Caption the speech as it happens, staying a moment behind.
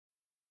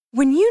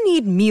When you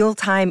need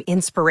mealtime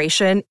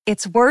inspiration,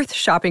 it's worth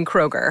shopping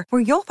Kroger,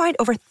 where you'll find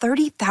over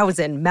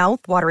 30,000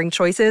 mouth-watering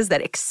choices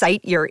that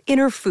excite your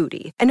inner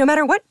foodie. And no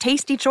matter what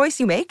tasty choice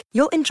you make,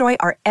 you'll enjoy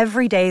our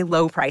everyday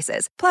low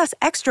prices, plus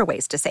extra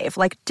ways to save,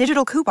 like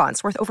digital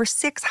coupons worth over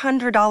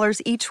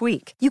 $600 each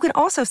week. You can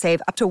also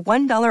save up to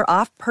 $1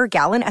 off per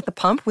gallon at the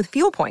pump with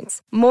fuel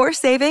points. More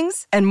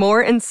savings and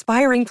more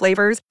inspiring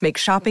flavors make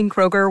shopping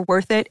Kroger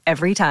worth it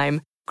every time.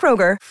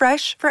 Kroger,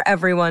 fresh for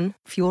everyone.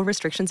 Fuel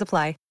restrictions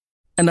apply.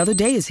 Another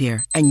day is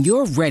here, and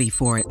you're ready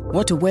for it.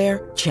 What to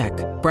wear? Check.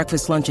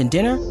 Breakfast, lunch, and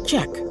dinner?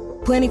 Check.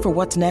 Planning for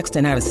what's next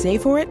and how to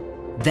save for it?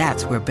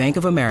 That's where Bank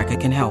of America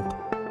can help.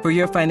 For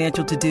your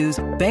financial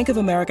to-dos, Bank of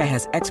America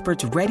has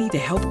experts ready to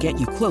help get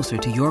you closer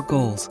to your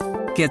goals.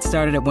 Get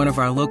started at one of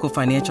our local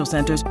financial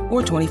centers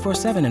or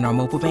 24/7 in our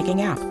mobile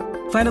banking app.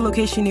 Find a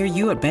location near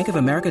you at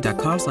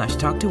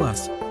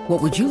bankofamerica.com/talktous. What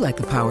would you like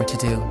the power to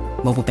do?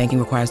 Mobile banking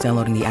requires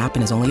downloading the app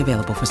and is only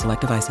available for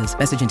select devices.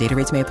 Message and data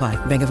rates may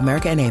apply. Bank of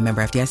America N.A.,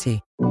 member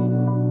FDIC.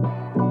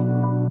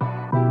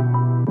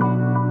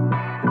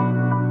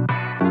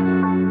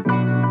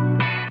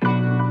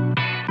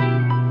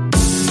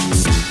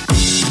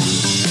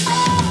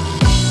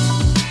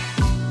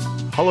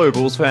 Hello,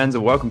 Bulls fans,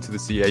 and welcome to the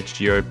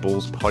CHGO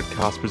Bulls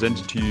podcast,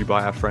 presented to you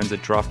by our friends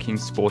at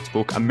DraftKings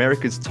Sportsbook,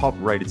 America's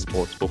top-rated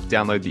sportsbook.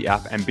 Download the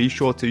app and be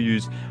sure to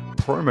use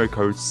promo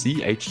code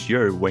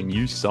CHGO when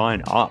you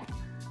sign up.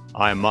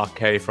 I am Mark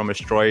Kay from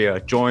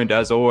Australia, joined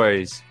as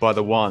always by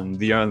the one,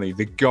 the only,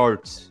 the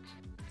GOAT,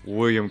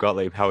 William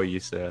Gottlieb. How are you,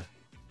 sir?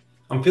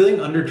 I'm feeling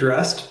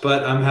underdressed,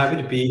 but I'm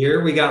happy to be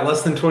here. We got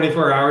less than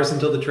 24 hours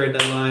until the trade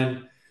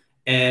deadline,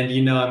 and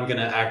you know I'm going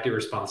to act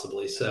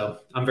irresponsibly, so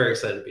I'm very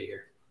excited to be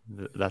here.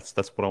 That's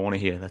what I want to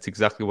hear. That's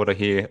exactly what I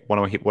hear. What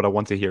I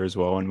want to hear as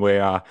well. And we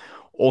are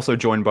also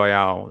joined by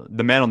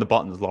the man on the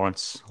buttons,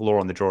 Lawrence Law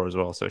on the draw as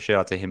well. So shout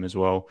out to him as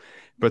well.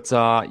 But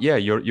yeah,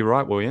 you're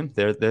right, William.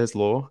 There's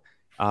Law.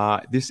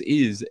 This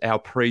is our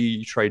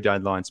pre-trade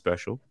deadline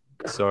special.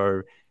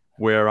 So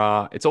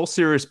it's all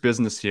serious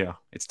business here.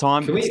 It's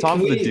time for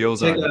the deal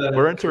zone.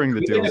 We're entering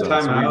the deal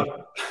zone.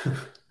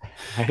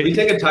 Can we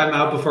take a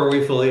timeout before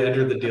we fully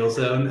enter the deal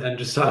zone and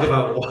just talk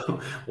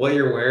about what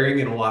you're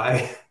wearing and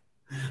why?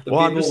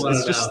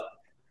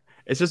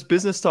 It's just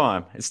business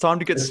time. It's time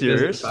to get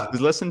serious.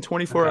 There's less than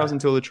 24 hours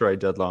until the trade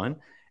deadline.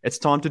 It's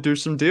time to do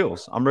some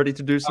deals. I'm ready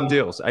to do some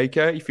deals. AK,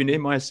 if you need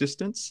my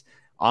assistance,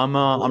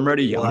 I'm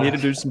ready. I'm here to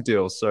do some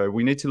deals. So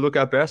we need to look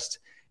our best.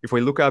 If we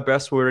look our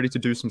best, we're ready to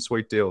do some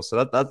sweet deals.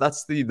 So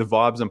that's the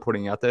vibes I'm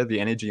putting out there, the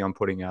energy I'm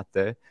putting out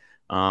there,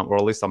 or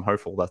at least I'm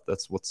hopeful that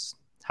that's what's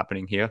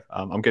happening here.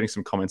 I'm getting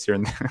some comments here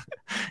and there.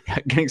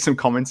 Getting some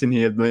comments in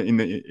here in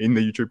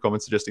the YouTube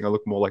comments suggesting I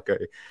look more like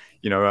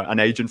an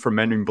agent from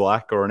Men in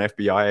Black or an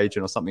FBI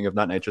agent or something of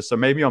that nature. So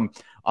maybe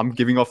I'm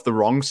giving off the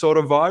wrong sort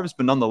of vibes,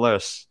 but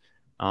nonetheless,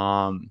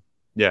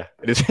 yeah,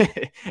 it is.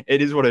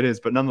 It is what it is.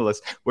 But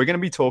nonetheless, we're going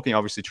to be talking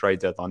obviously trade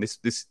deadline.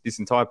 This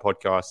entire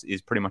podcast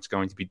is pretty much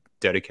going to be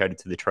dedicated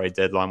to the trade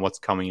deadline. What's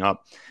coming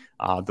up?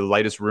 The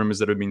latest rumors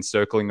that have been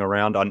circling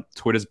around on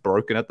Twitter's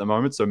broken at the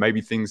moment, so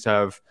maybe things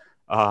have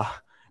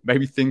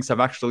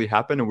actually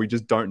happened and we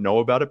just don't know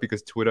about it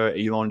because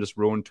Elon just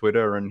ruined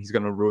Twitter and he's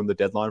going to ruin the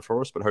deadline for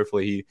us. But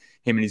hopefully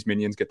him and his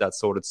minions get that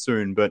sorted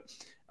soon. But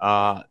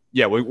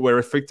yeah, we're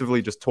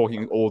effectively just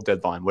talking all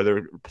deadline, whether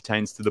it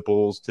pertains to the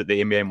Bulls, to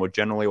the NBA more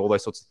generally, all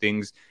those sorts of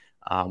things.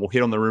 We'll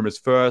hit on the rumors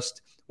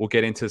first. We'll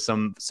get into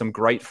some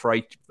great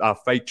fake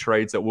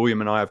trades that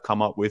William and I have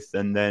come up with,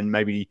 and then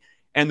maybe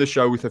end the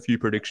show with a few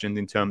predictions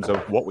in terms of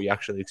what we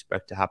actually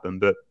expect to happen.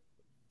 But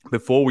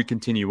before we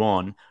continue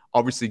on,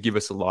 obviously give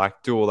us a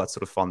like, do all that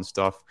sort of fun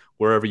stuff.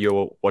 Wherever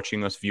you're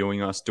watching us,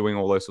 viewing us, doing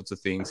all those sorts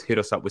of things, hit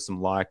us up with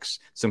some likes,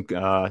 some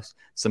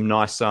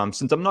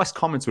nice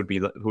comments would be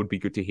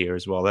good to hear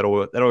as well. That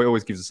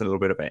always gives us a little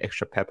bit of an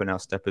extra pep in our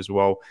step as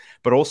well.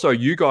 But also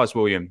you guys,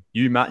 William,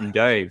 you, Matt, and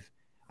Dave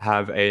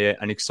have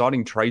an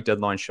exciting trade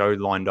deadline show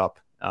lined up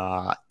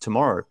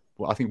tomorrow.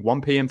 Well, I think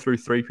 1 p.m. through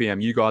 3 p.m.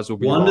 You guys will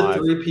be 1 live.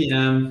 to 3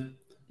 p.m.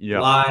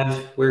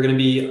 live. We're going to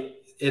be.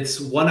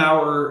 It's 1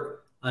 hour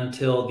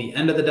until the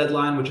end of the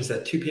deadline, which is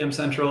at 2 p.m.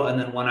 Central, and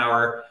then 1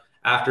 hour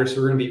after.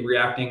 So we're going to be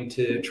reacting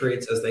to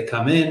trades as they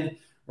come in.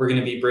 We're going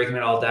to be breaking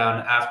it all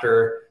down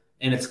after,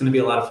 and it's going to be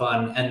a lot of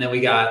fun. And then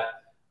we got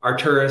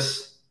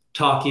Arturas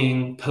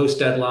talking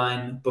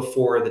post-deadline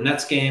before the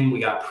Nets game. We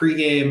got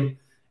pre-game,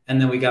 and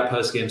then we got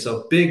post-game.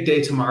 So big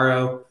day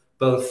tomorrow,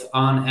 both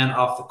on and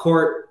off the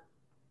court.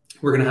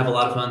 We're going to have a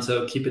lot of fun,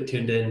 so keep it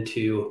tuned in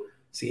to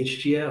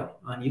CHGO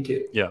on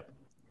YouTube. Yeah.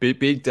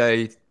 Big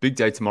day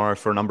tomorrow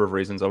for a number of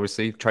reasons.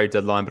 Obviously, trade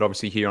deadline, but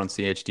obviously here on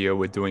CHGO,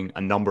 we're doing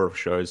a number of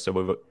shows. So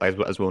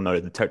we've, as we'll know,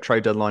 the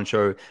trade deadline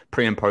show,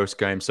 pre and post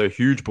game. So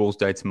huge Bulls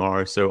day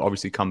tomorrow. So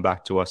obviously come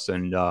back to us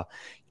and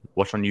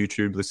watch on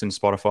YouTube, listen to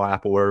Spotify,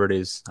 Apple, wherever it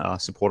is.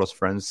 Support us,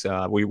 friends.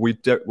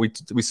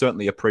 We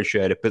certainly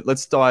appreciate it. But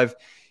let's dive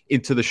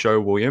into the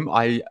show, William.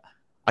 I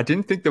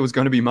didn't think there was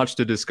going to be much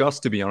to discuss,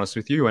 to be honest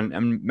with you.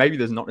 And maybe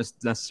there's not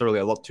necessarily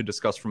a lot to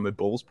discuss from the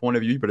Bulls' point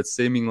of view, but it's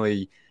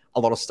seemingly a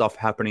lot of stuff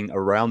happening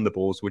around the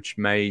Bulls, which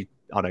may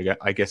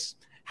I guess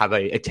have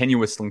a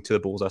tenuous link to the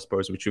Bulls, I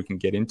suppose, which we can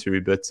get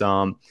into. But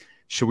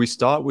should we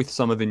start with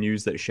some of the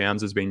news that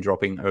Shams has been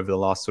dropping over the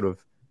last sort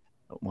of,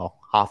 well,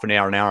 half an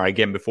hour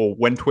again before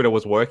when Twitter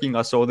was working?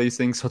 I saw these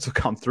things sort of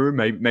come through.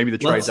 Maybe the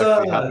trades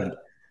actually happened.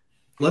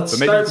 Let's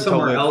start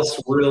somewhere else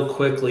real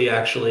quickly,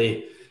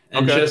 actually,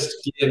 and just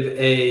give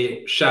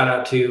a shout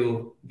out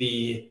to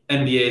the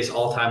NBA's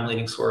all-time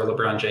leading scorer,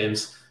 LeBron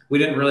James. We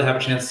didn't really have a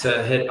chance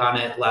to hit on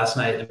it last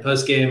night in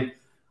post-game.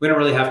 We don't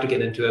really have to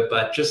get into it,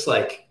 but just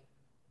like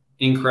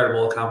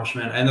incredible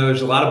accomplishment. I know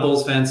there's a lot of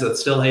Bulls fans that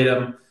still hate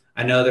him.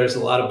 I know there's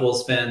a lot of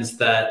Bulls fans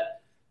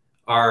that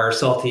are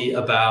salty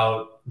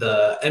about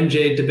the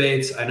MJ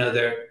debates. I know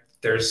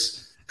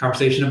there's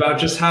conversation about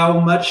just how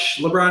much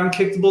LeBron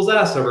kicked the Bulls'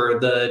 ass over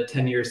the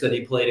 10 years that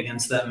he played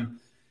against them.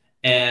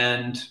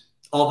 And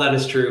all that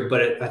is true, but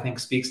it, I think,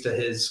 speaks to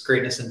his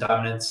greatness and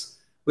dominance.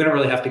 We don't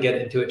really have to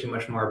get into it too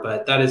much more,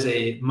 but that is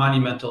a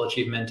monumental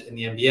achievement in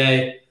the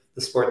NBA,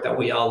 the sport that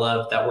we all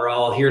love, that we're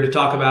all here to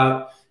talk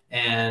about.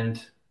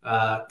 And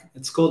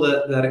it's cool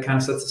that it kind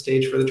of sets the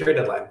stage for the trade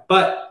deadline.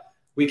 But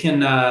we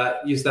can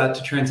use that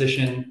to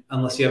transition,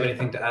 unless you have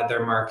anything to add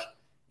there, Mark,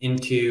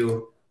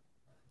 into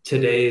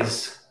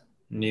today's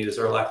news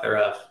or lack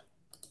thereof.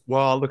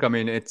 Well, look, I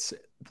mean, it's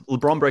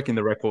LeBron breaking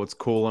the record's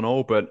cool and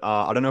all, but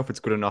I don't know if it's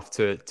good enough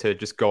to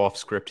just go off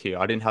script here.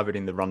 I didn't have it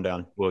in the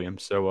rundown, William.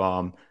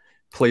 So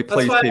please.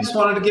 That's why I just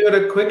wanted to give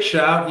it a quick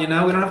shout. You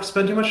know, we don't have to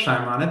spend too much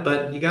time on it,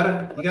 but you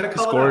gotta call it out.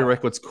 The scoring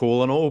record's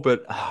cool and all,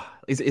 but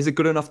is it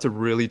good enough to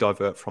really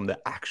divert from the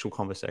actual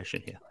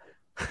conversation here?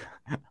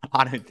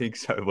 I don't think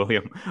so,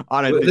 William.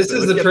 I don't. This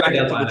think is so. the trade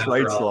deadline. The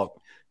trade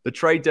slop. The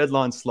trade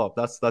deadline slop.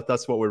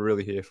 That's what we're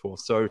really here for.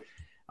 So.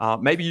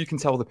 Maybe you can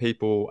tell the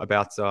people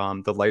about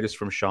the latest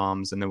from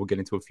Shams, and then we'll get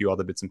into a few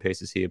other bits and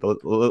pieces here.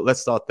 But let's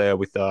start there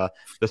with the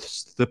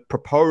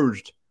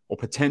proposed or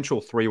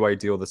potential three-way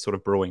deal that's sort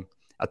of brewing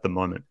at the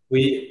moment.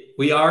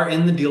 We are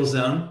in the deal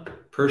zone,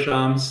 per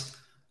Shams,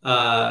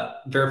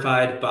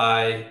 verified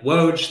by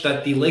Woj,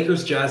 that the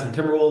Lakers, Jazz, and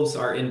Timberwolves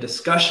are in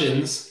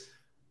discussions.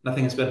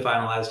 Nothing has been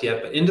finalized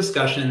yet, but in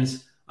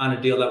discussions on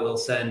a deal that will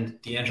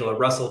send D'Angelo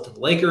Russell to the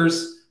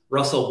Lakers,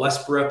 Russell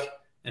Westbrook,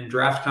 and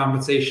draft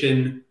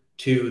compensation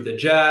to the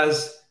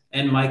Jazz,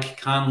 and Mike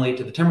Conley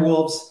to the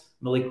Timberwolves.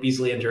 Malik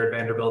Beasley and Jared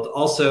Vanderbilt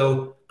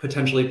also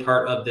potentially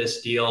part of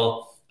this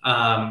deal.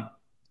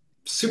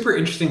 Super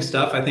interesting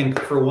stuff. I think,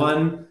 for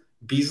one,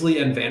 Beasley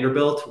and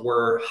Vanderbilt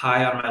were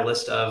high on my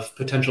list of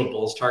potential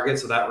Bulls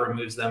targets, so that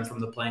removes them from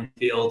the playing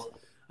field.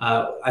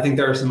 I think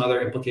there are some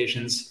other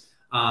implications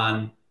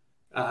on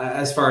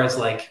as far as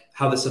like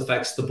how this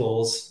affects the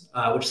Bulls,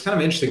 which is kind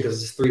of interesting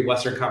because it's three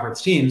Western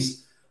Conference teams.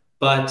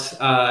 But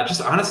just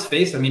on its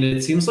face, I mean,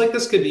 it seems like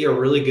this could be a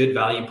really good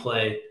value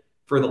play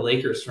for the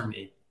Lakers for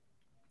me.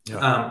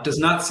 Yeah. Does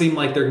not seem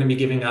like they're going to be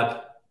giving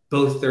up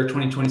both their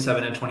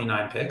 2027 and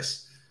 29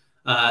 picks.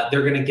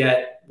 They're going to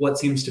get what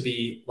seems to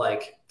be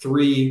like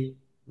three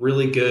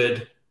really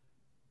good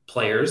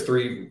players,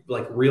 three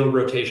like real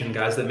rotation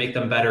guys that make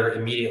them better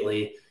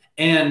immediately.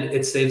 And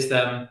it saves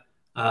them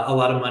a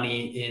lot of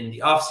money in the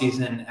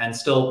offseason and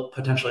still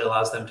potentially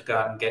allows them to go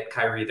out and get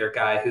Kyrie, their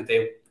guy who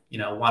they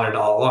wanted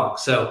all along.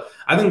 So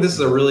I think this is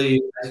a really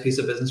nice piece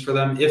of business for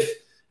them if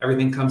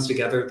everything comes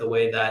together the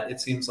way that it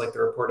seems like the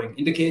reporting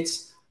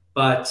indicates.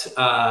 But,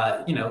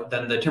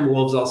 then the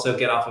Timberwolves also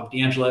get off of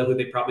D'Angelo, who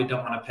they probably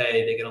don't want to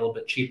pay. They get a little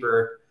bit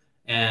cheaper,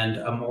 and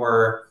a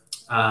more,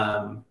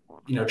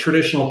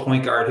 traditional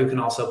point guard who can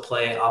also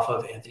play off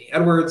of Anthony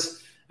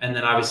Edwards. And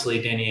then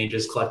obviously Danny Ainge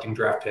is collecting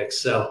draft picks.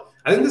 So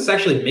I think this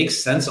actually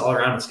makes sense all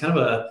around. It's kind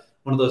of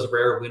one of those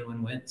rare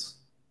win-win-wins.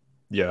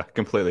 Yeah,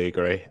 completely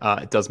agree.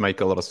 It does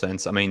make a lot of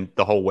sense. I mean,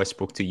 the whole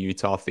Westbrook to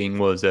Utah thing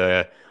was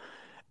an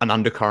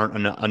undercurrent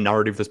and a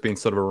narrative that's been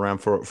sort of around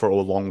for a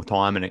long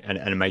time, and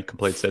it made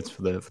complete sense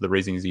for the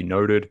reasons you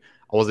noted.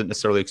 I wasn't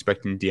necessarily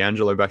expecting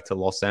D'Angelo back to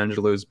Los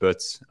Angeles,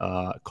 but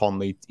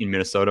Conley in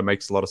Minnesota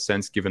makes a lot of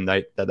sense, given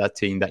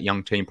that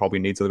young team probably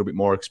needs a little bit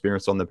more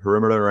experience on the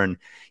perimeter, and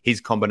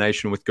his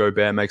combination with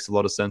Gobert makes a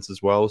lot of sense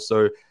as well.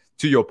 So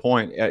to your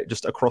point,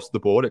 just across the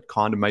board, it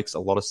kind of makes a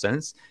lot of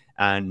sense.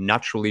 And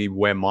naturally,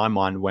 where my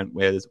mind went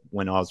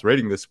when I was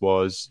reading this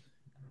was,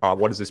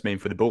 what does this mean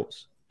for the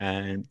Bulls?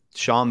 And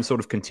Shams sort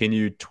of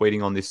continued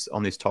tweeting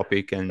on this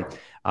topic and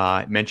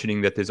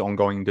mentioning that there's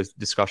ongoing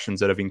discussions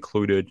that have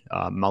included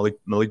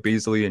Malik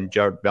Beasley and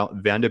Jared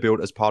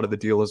Vanderbilt as part of the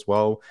deal as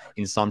well,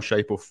 in some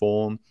shape or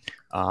form.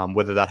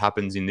 Whether that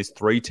happens in this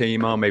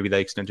 3-teamer, maybe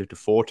they extend it to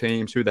 4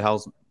 teams. Who the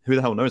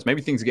hell knows?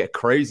 Maybe things get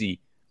crazy.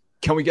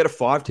 Can we get a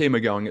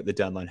 5-teamer going at the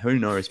deadline? Who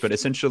knows? But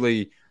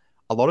essentially,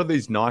 a lot of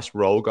these nice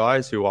role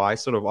guys who I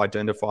sort of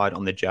identified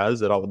on the Jazz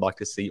that I would like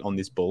to see on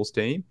this Bulls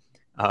team,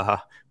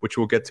 which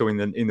we'll get to in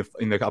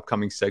the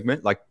upcoming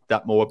segment, like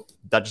that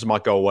just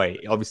might go away.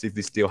 Obviously, if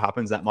this deal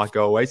happens, that might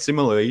go away.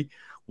 Similarly,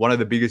 one of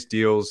the biggest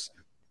deals,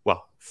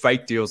 well,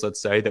 fake deals,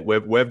 let's say, that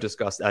we've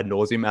discussed ad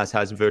nauseum, as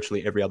has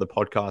virtually every other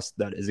podcast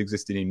that has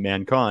existed in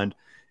mankind,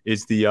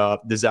 is the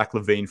Zach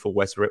LaVine for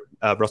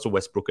Russell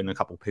Westbrook and a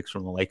couple picks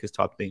from the Lakers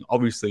type thing.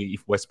 Obviously,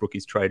 if Westbrook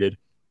is traded,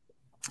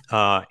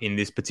 in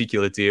this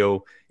particular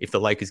deal. If the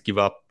Lakers give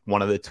up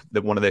one of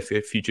their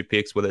future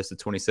picks, whether it's the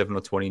 27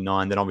 or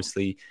 29, then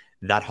obviously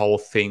that whole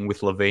thing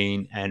with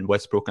Levine and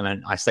Westbrook,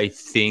 and I say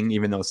thing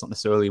even though it's not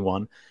necessarily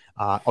one,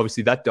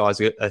 obviously that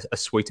dies a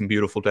sweet and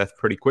beautiful death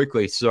pretty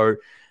quickly. So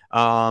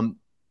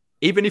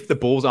even if the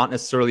Bulls aren't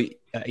necessarily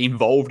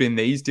involved in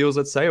these deals,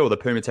 let's say, or the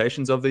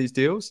permutations of these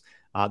deals,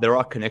 there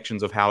are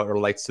connections of how it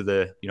relates to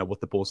the,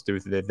 what the Bulls do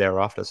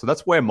thereafter. So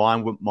that's where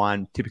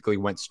mine typically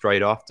went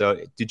straight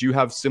after. Did you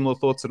have similar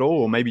thoughts at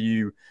all? Or maybe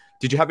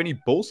did you have any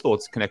Bulls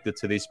thoughts connected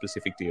to these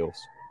specific deals?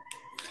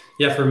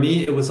 Yeah, for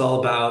me, it was all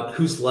about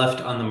who's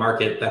left on the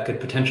market that could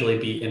potentially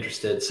be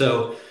interested.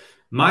 So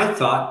my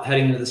thought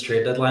heading into this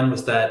trade deadline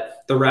was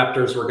that the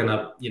Raptors were going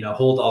to,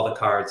 hold all the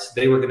cards.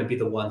 They were going to be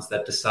the ones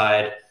that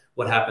decide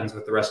what happens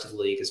with the rest of the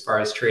league as far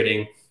as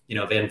trading,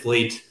 Van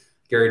Vliet,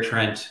 Gary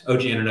Trent,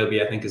 OG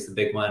Anunoby, I think is the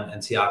big one,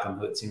 and Siakam,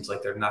 who it seems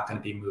like they're not going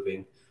to be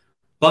moving.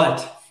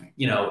 But,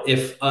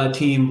 if a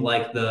team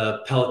like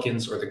the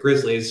Pelicans or the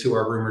Grizzlies, who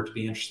are rumored to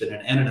be interested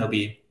in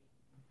Anunoby,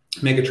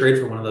 make a trade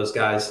for one of those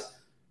guys,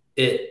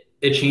 it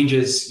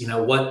changes,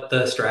 what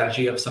the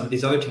strategy of some of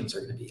these other teams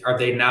are going to be. Are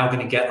they now going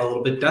to get a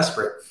little bit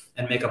desperate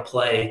and make a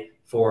play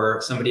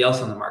for somebody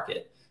else on the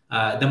market?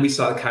 Then we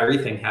saw the Kyrie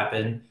thing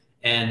happen,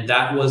 and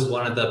that was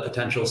one of the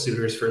potential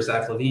suitors for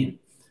Zach LaVine.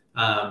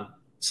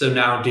 So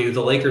now do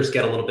the Lakers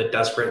get a little bit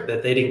desperate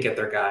that they didn't get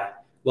their guy?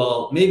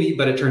 Well, maybe,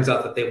 but it turns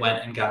out that they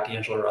went and got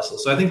D'Angelo Russell.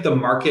 So I think the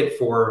market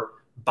for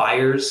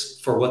buyers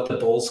for what the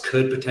Bulls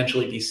could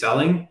potentially be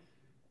selling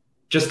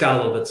just got a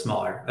little bit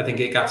smaller. I think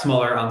it got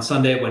smaller on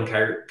Sunday when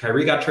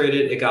Kyrie got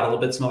traded. It got a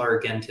little bit smaller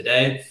again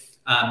today.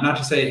 Not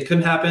to say it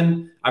couldn't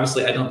happen.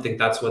 Obviously, I don't think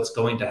that's what's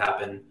going to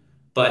happen,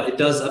 but it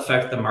does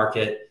affect the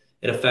market.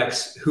 It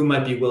affects who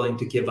might be willing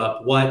to give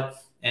up what,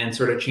 and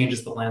sort of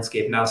changes the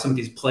landscape. Now, some of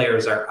these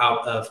players are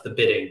out of the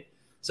bidding,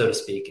 so to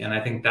speak. And I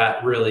think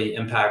that really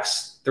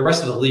impacts the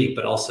rest of the league,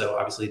 but also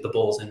obviously the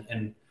Bulls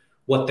and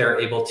what they're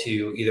able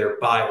to either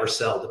buy or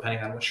sell,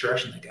 depending on which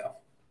direction they go.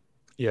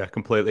 Yeah,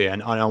 completely.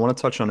 And I want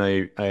to touch on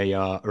a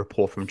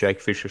report from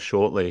Jake Fisher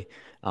shortly,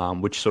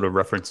 which sort of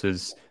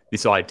references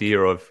this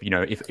idea of,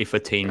 if a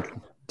team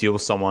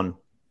deals someone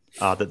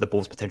that the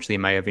Bulls potentially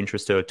may have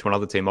interest to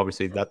another team,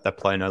 obviously that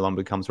player no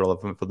longer becomes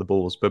relevant for the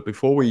Bulls. But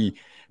before we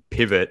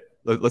pivot,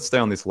 let's stay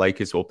on this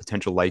Lakers or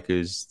potential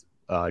Lakers,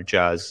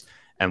 Jazz,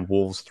 and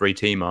Wolves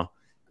three-teamer.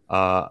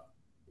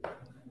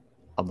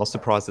 I'm not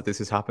surprised that this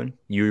has happened.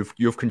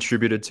 You've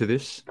contributed to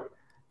this,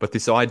 but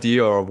this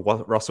idea of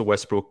Russell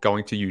Westbrook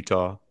going to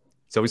Utah,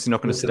 it's obviously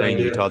not going to stay in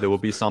Utah. There will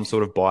be some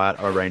sort of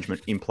buyout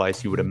arrangement in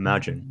place, you would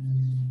imagine.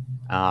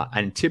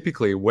 And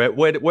typically,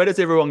 where does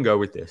everyone go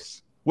with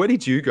this? Where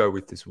did you go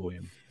with this,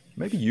 William?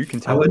 Maybe you can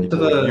tell me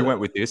where you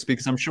went with this,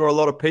 because I'm sure a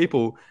lot of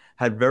people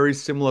had very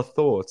similar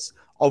thoughts,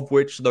 of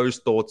which those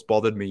thoughts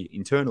bothered me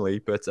internally.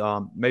 But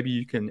maybe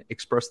you can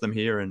express them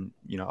here, and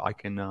I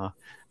can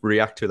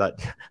react to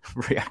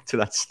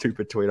that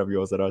stupid tweet of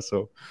yours that I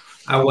saw.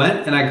 I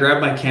went and I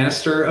grabbed my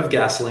canister of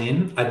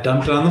gasoline. I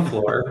dumped it on the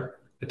floor.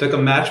 I took a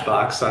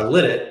matchbox, so I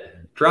lit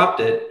it, dropped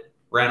it,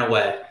 ran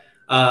away.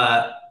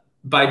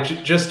 By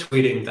just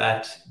tweeting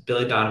that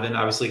Billy Donovan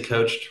obviously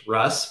coached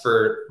Russ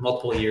for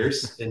multiple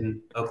years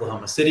in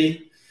Oklahoma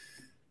City.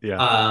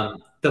 Yeah.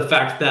 The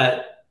fact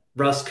that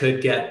Russ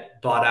could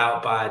get bought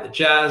out by the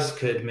Jazz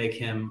could make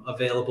him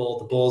available.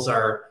 The Bulls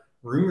are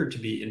rumored to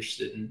be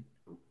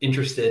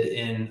interested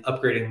in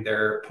upgrading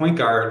their point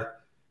guard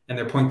and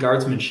their point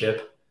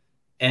guardsmanship.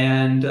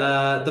 And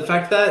the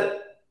fact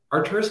that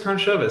Arturas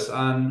Karnisovas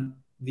on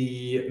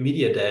the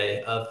media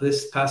day of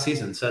this past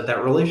season said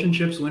that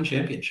relationships win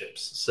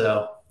championships.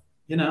 So,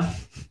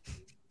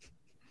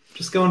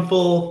 just going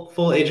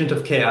full agent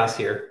of chaos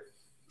here.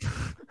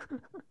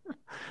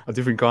 A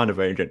different kind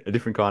of agent.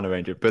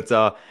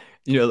 But,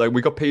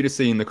 we got Peter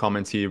C in the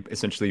comments here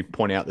essentially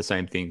pointing out the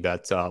same thing,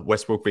 that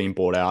Westbrook being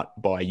bought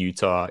out by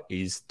Utah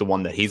is the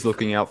one that he's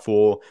looking out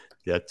for.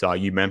 That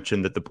you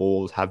mentioned that the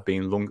Bulls have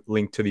been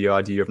linked to the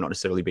idea of not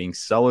necessarily being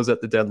sellers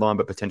at the deadline,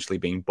 but potentially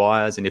being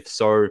buyers. And if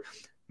so,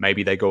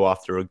 maybe they go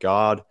after a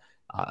guard.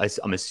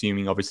 I'm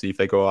assuming, obviously, if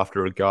they go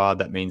after a guard,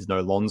 that means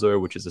no Lonzo,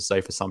 which is a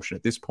safe assumption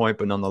at this point.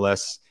 But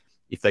nonetheless,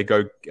 if they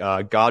go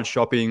guard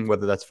shopping,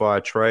 whether that's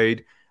via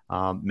trade,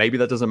 maybe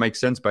that doesn't make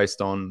sense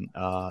based on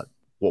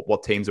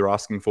what teams are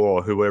asking for,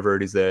 or whoever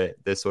it is they're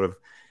sort of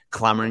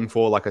clamoring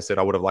for. Like I said,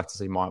 I would have liked to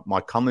see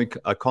Mike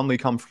Conley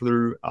come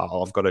through.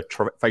 I've got a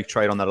fake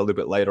trade on that a little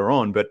bit later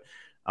on, but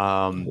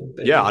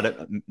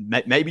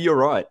maybe you're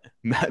right.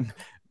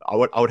 I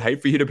would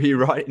hate for you to be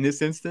right in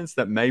this instance,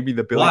 that maybe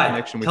the Billy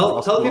connection with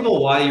tell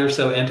people why you're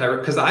so anti,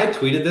 because I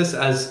tweeted this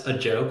as a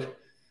joke,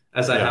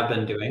 as I have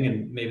been doing,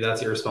 and maybe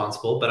that's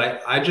irresponsible,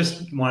 but I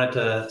just wanted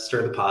to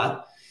stir the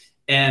pot.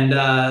 And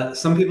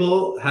some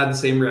people had the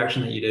same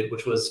reaction that you did,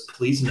 which was,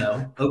 please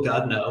no. Oh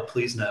God, no,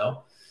 please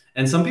no.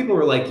 And some people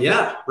were like,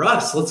 yeah,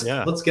 Russ, let's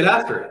get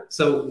after it.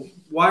 So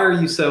why are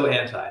you so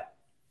anti?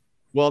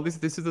 Well, this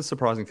is the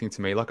surprising thing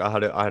to me. Like I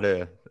had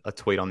a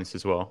tweet on this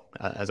as well,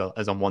 as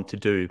I'm wont to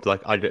do.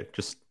 Like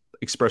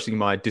expressing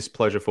my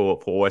displeasure for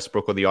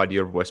Westbrook or the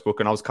idea of Westbrook,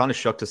 and I was kind of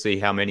shocked to see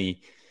how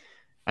many.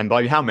 And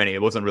by how many,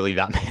 it wasn't really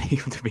that many,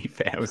 to be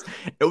fair.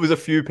 It was a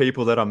few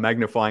people that I'm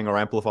magnifying or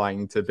amplifying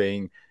into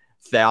being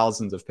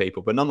thousands of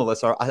people. But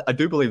nonetheless, I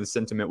do believe the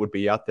sentiment would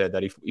be out there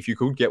that if you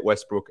could get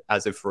Westbrook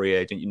as a free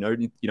agent, you don't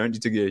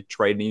need to get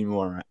trading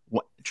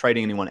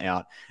anyone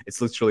out.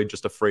 It's literally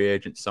just a free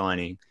agent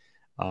signing.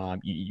 Are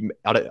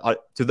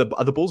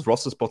the Bulls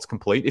roster spots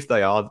complete? If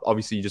they are,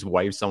 obviously you just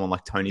waive someone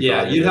like Tony.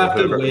 Yeah, Bradley you'd have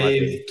to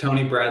waive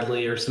Tony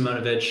Bradley or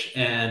Simonovic,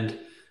 and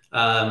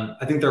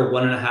I think they're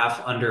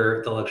 1.5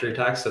 under the luxury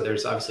tax, so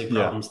there's obviously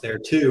problems there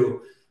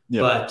too.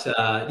 Yeah. But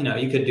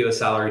you could do a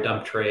salary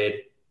dump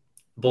trade.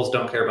 The Bulls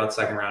don't care about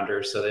second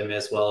rounders, so they may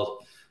as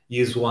well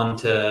use one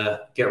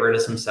to get rid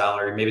of some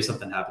salary. Maybe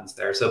something happens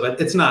there. So, but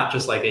it's not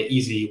just like an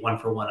easy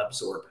 1-for-1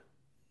 absorb.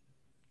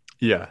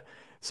 Yeah.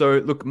 So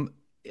look,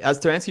 as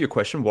to answer your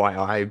question, why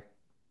I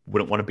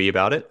wouldn't want to be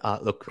about it.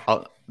 Look,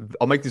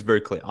 I'll make this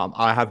very clear.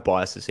 I have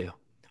biases here.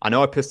 I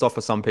know I pissed off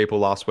for some people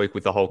last week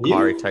with the whole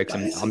Kyrie takes,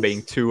 and I'm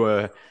being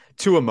too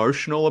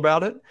emotional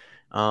about it.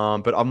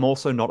 But I'm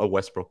also not a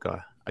Westbrook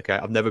guy. Okay,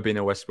 I've never been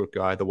a Westbrook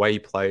guy. The way he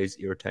plays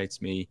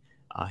irritates me.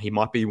 He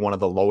might be one of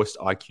the lowest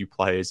IQ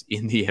players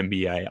in the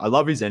NBA. I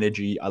love his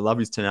energy. I love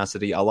his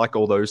tenacity. I like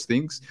all those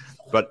things.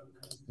 But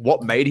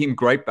what made him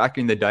great back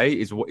in the day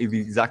is the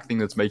exact thing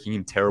that's making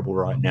him terrible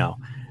right now.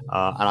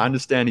 And I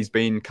understand he's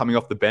been coming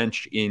off the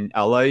bench in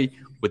LA.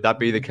 Would that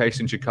be the case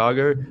in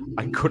Chicago?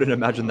 I couldn't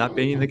imagine that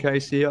being the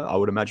case here. I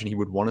would imagine he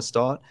would want to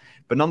start.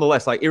 But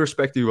nonetheless, like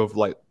irrespective of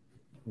like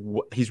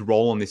his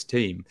role on this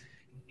team,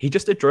 he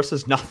just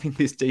addresses nothing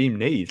this team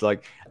needs.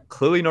 Like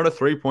clearly not a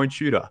three-point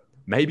shooter.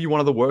 Maybe one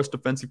of the worst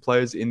defensive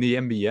players in the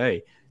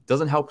NBA.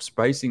 Doesn't help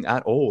spacing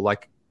at all.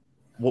 Like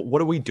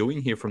what are we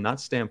doing here from that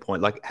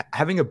standpoint? Like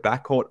having a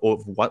backcourt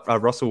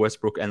of Russell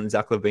Westbrook and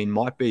Zach LaVine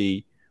might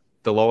be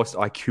the lowest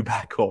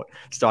IQ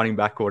starting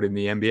backcourt in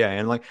the NBA.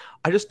 And like,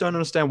 I just don't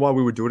understand why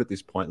we would do it at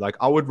this point. Like,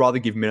 I would rather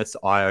give minutes to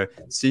Io,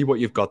 see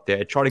what you've got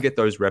there, try to get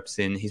those reps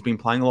in. He's been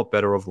playing a lot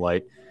better of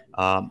late,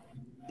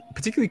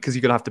 particularly because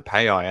you're going to have to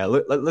pay Io.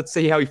 Let's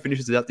see how he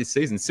finishes out this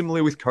season.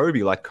 Similarly with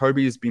Kobe, like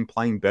Kobe has been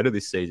playing better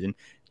this season.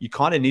 You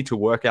kind of need to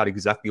work out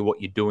exactly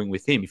what you're doing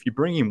with him. If you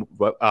bring in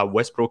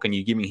Westbrook and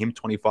you're giving him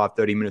 25,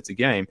 30 minutes a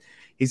game,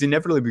 he's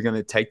inevitably going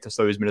to take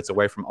those minutes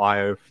away from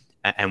Io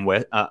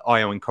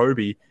and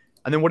Kobe.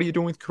 And then what are you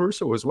doing with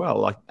Caruso as well?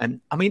 Like,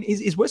 and I mean,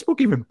 is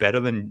Westbrook even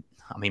better than?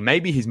 I mean,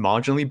 maybe he's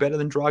marginally better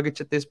than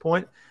Dragic at this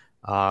point.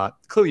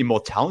 Clearly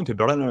more talented,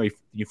 but I don't know if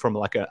you from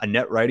like a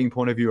net rating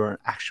point of view or an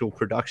actual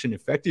production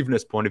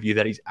effectiveness point of view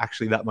that he's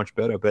actually that much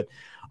better. But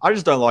I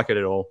just don't like it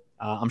at all.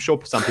 I'm sure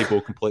some people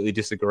completely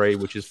disagree,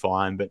 which is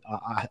fine. But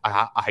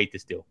I hate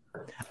this deal.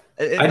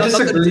 I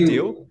disagree.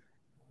 Deal,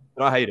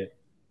 but I hate it.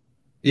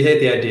 You hate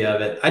the idea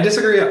of it. I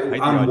disagree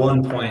on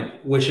one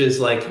point, which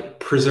is like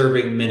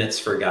preserving minutes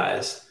for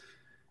guys.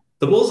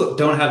 The Bulls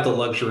don't have the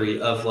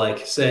luxury of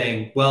like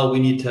saying, well, we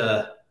need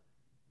to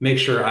make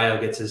sure Io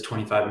gets his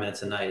 25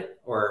 minutes a night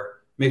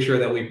or make sure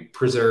that we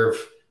preserve,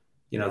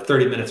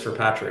 30 minutes for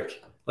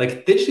Patrick.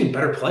 Like they just need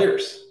better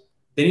players.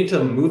 They need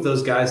to move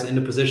those guys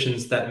into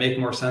positions that make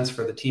more sense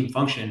for the team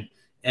function.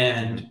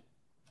 And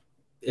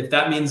if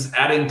that means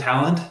adding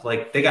talent,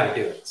 like they got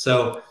to do it.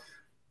 So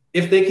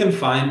if they can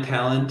find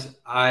talent,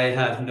 I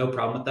have no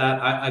problem with that.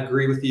 I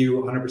agree with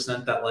you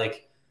 100% that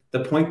like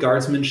the point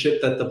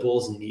guardsmanship that the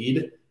Bulls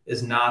need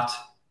is not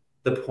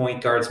the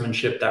point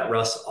guardsmanship that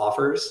Russ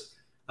offers.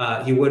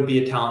 He would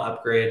be a talent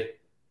upgrade,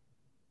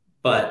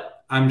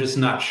 but I'm just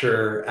not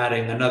sure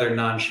adding another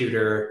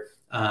non-shooter,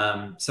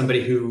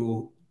 somebody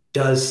who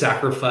does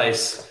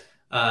sacrifice,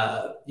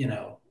 not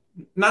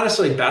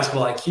necessarily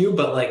basketball IQ,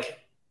 but like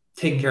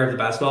taking care of the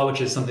basketball,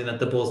 which is something that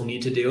the Bulls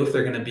need to do if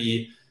they're going to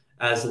be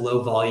as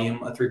low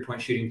volume a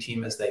three-point shooting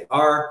team as they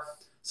are.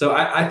 So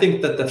I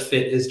think that the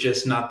fit is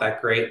just not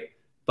that great,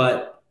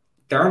 but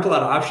there aren't a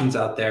lot of options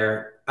out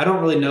there. I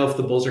don't really know if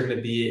the Bulls are going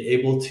to be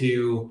able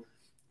to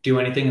do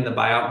anything in the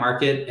buyout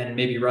market, and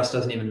maybe Russ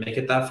doesn't even make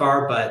it that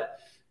far, but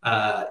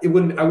I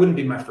wouldn't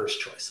be my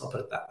first choice. I'll put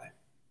it that way.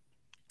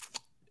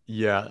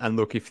 Yeah. And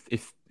look,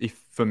 if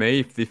for me,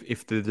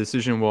 if the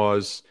decision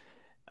was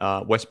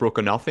Westbrook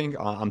or nothing,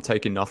 I'm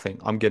taking nothing.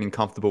 I'm getting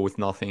comfortable with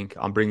nothing.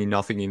 I'm bringing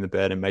nothing in the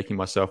bed and making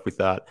myself with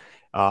that.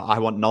 I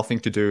want nothing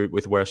to do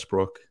with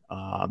Westbrook.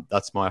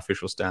 That's my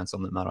official stance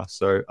on the matter.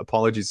 So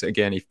apologies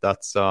again if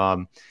that's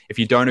if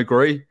you don't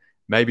agree.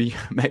 Maybe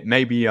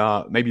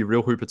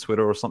Real Hooper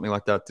Twitter or something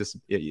like that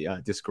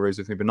disagrees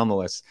with me. But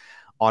nonetheless,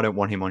 I don't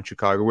want him on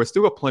Chicago. We've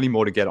still got plenty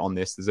more to get on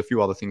this. There's a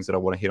few other things that I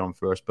want to hit on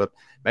first, but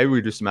maybe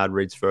we do some ad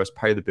reads first,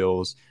 pay the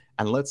bills,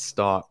 and let's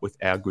start with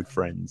our good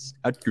friends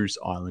at Goose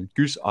Island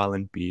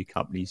Beer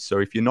Company. So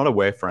if you're not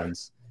aware,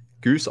 friends,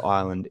 Goose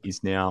Island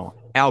is now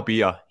our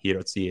beer here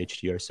at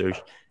CHGO. So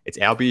it's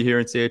our beer here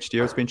in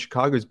CHGO. It's been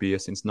Chicago's beer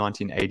since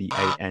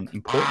 1988, and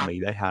importantly,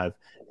 they have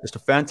Just a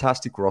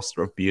fantastic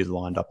roster of beers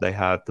lined up. They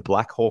have the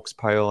Black Hawks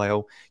Pale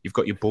Ale. You've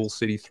got your Bull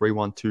City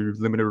 312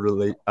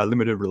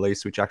 limited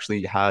release, which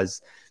actually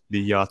has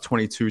the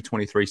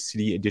 22-23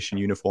 City Edition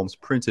uniforms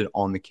printed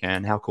on the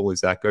can. How cool is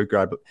that? Go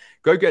grab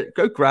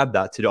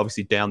that to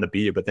obviously down the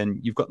beer, but then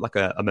you've got like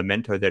a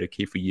memento there to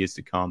keep for years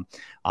to come.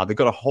 They've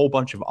got a whole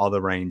bunch of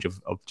other range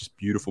of just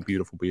beautiful,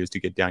 beautiful beers to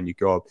get down your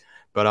gob.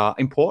 But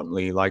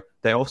importantly, like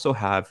they also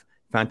have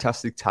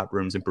fantastic tap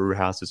rooms and brew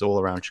houses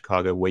all around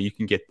Chicago where you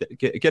can get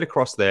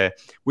across there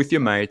with your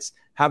mates,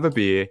 have a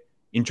beer,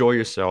 enjoy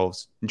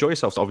yourselves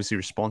obviously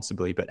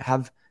responsibly, but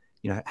have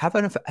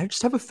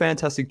a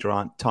fantastic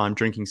time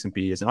drinking some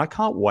beers. And I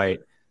can't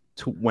wait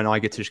to when I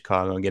get to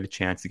Chicago and get a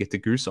chance to get to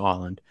Goose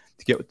Island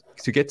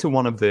to get to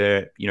one of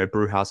their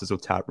brew houses or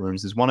tap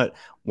rooms. There's one at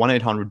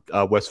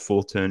 1-800 West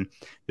Fulton.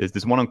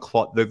 There's one on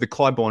the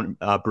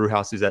Clybourne brew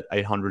house is at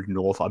 800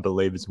 North, I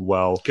believe, as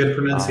well. Good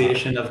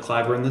pronunciation of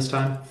Clybourne this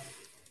time.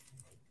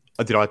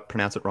 Did I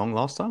pronounce it wrong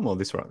last time or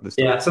this time?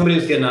 Yeah, somebody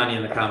was getting on you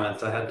in the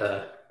comments. I had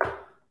to.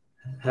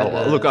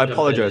 Look, I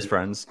apologize,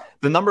 friends.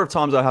 The number of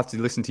times I have to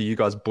listen to you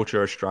guys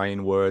butcher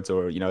Australian words,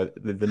 or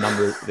the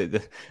number,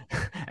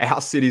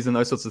 our cities and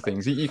those sorts of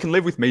things. You can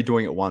live with me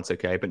doing it once,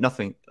 okay? But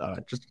nothing.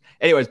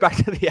 Anyways, back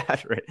to the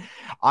ad read.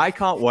 I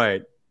can't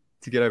wait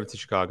to get over to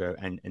Chicago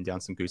and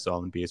down some Goose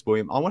Island beers.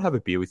 William, I want to have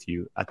a beer with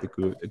you at the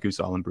Goose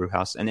Island Brew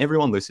House, and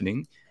everyone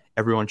listening,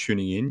 everyone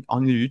tuning in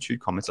on the YouTube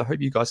comments. I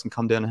hope you guys can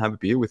come down and have a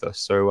beer with us.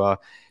 So.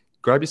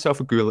 Grab yourself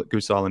a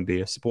Goose Island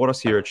beer. Support us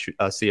here at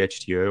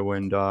CHGO,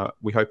 and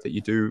we hope that you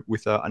do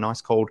with a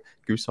nice cold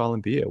Goose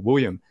Island beer.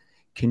 William,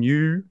 can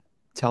you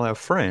tell our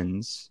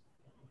friends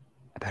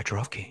about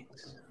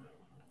DraftKings?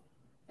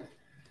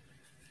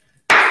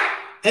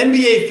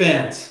 NBA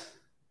fans,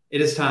 it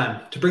is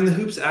time to bring the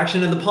hoops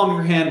action in the palm of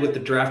your hand with the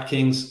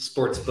DraftKings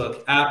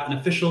Sportsbook app, an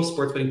official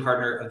sports betting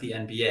partner of the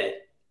NBA.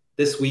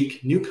 This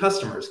week, new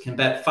customers can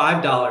bet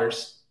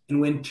 $5 and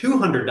win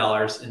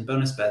 $200 in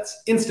bonus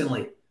bets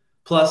instantly.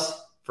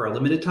 Plus, for a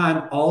limited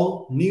time,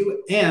 all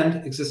new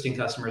and existing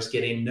customers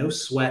get a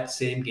no-sweat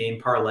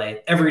same-game parlay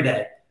every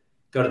day.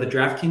 Go to the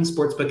DraftKings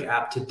Sportsbook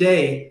app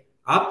today,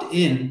 opt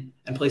in,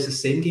 and place a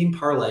same-game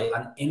parlay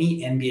on any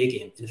NBA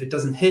game. And if it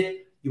doesn't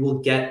hit, you will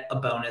get a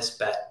bonus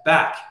bet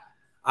back.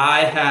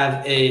 I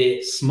have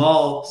a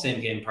small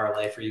same-game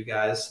parlay for you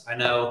guys. I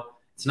know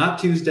it's not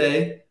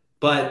Tuesday,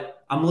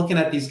 but I'm looking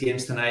at these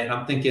games tonight, and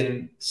I'm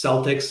thinking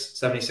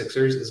Celtics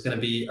 76ers is going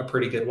to be a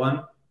pretty good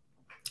one.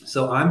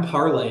 So I'm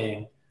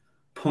parlaying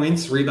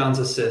points, rebounds,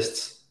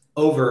 assists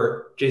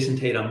over Jason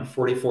Tatum,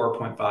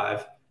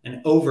 44.5,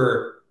 and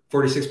over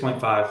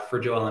 46.5 for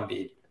Joel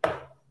Embiid.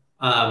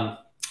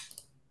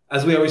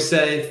 As we always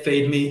say,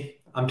 fade me.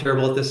 I'm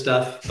terrible at this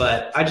stuff,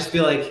 but I just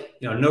feel like,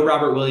 no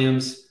Robert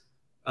Williams.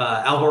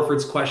 Al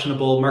Horford's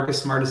questionable.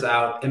 Marcus Smart is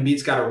out.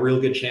 Embiid's got a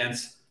real good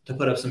chance to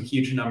put up some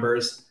huge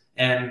numbers.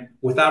 And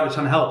without a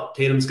ton of help,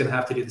 Tatum's going to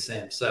have to do the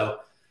same.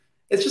 So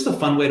it's just a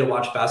fun way to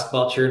watch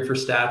basketball, cheering for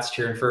stats,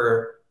 cheering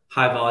for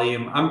high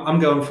volume. I'm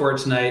going for it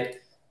tonight,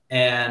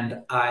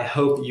 and I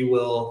hope you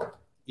will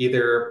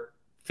either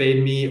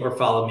fade me or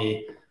follow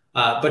me.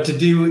 But to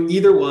do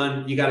either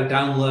one, you got to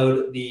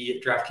download the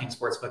DraftKings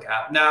Sportsbook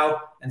app now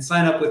and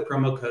sign up with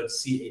promo code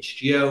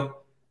CHGO.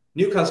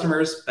 New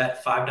customers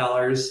bet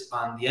 $5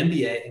 on the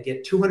NBA and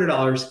get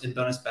 $200 in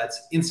bonus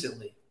bets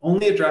instantly.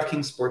 Only at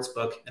DraftKings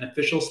Sportsbook, an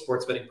official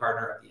sports betting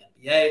partner of the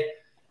NBA,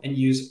 and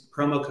use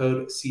promo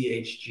code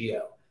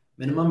CHGO.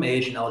 Minimum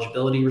age and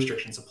eligibility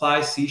restrictions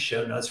apply. See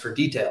show notes for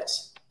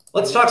details.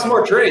 Let's talk some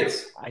more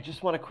trades. I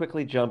just want to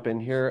quickly jump in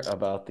here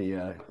about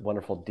the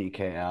wonderful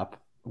DK app.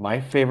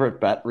 My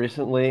favorite bet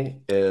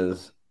recently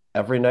is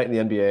every night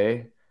in the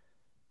NBA,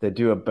 they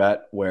do a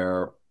bet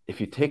where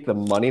if you take the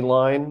money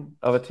line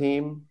of a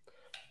team,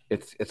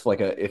 it's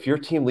like if your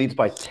team leads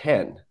by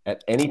 10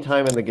 at any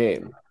time in the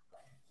game,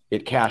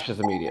 it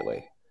cashes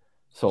immediately.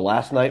 So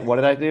last night, what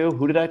did I do?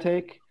 Who did I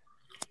take?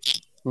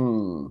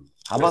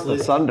 How about the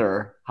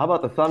Thunder? How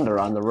about the Thunder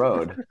on the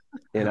road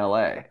in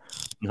LA? Nice.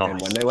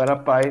 And when they went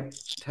up by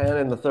 10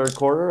 in the third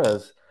quarter,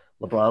 as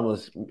LeBron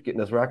was getting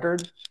his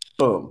record,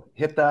 boom,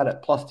 hit that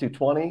at plus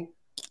 220.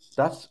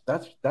 That's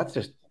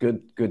just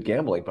good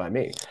gambling by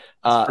me.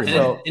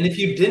 And if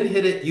you didn't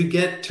hit it, you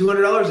get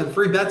 $200 in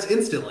free bets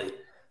instantly.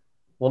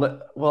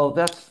 Well,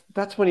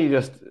 that's when you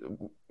just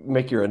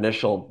make your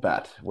initial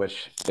bet,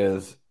 which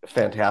is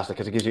fantastic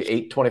because it gives you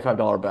 8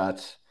 $25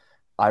 bets.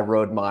 I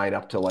rode mine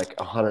up to like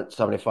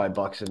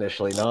 $175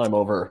 initially. Now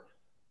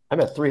I'm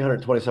at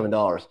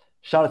 $327.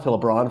 Shout out to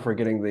LeBron for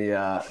getting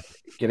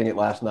it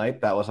last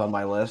night. That was on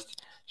my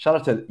list. Shout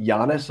out to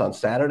Giannis on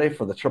Saturday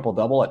for the triple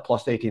double at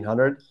plus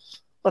 1,800.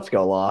 Let's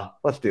go, Law.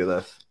 Let's do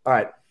this. All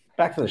right,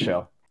 back to the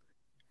show.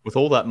 With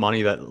all that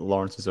money that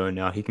Lawrence has earned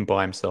now, he can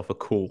buy himself a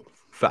cool,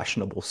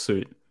 fashionable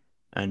suit,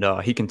 and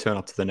he can turn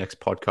up to the next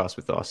podcast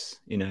with us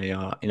in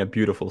a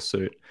beautiful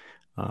suit.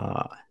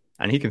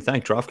 And he can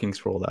thank DraftKings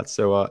for all that.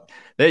 So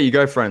there you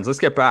go, friends. Let's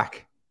get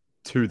back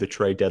to the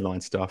trade deadline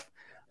stuff.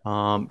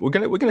 We're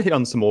gonna hit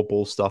on some more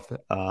ball stuff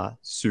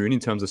soon in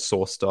terms of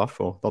source stuff,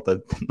 or not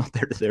that not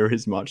that there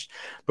is much.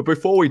 But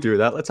before we do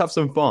that, let's have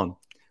some fun.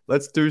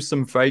 Let's do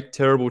some fake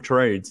terrible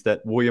trades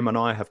that William and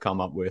I have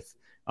come up with.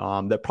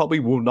 That probably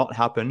will not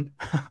happen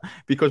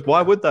because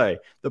why would they?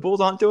 The Bulls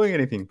aren't doing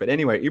anything. But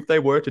anyway, if they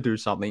were to do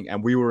something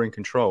and we were in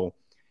control,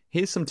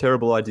 here's some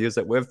terrible ideas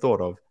that we've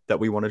thought of that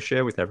we want to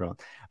share with everyone.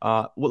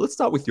 Well, let's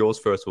start with yours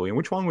first, William.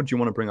 Which one would you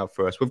want to bring up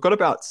first? We've got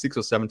about 6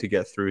 or 7 to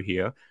get through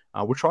here.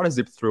 We'll try to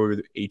zip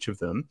through each of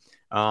them.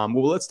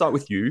 Well, let's start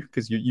with you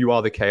because you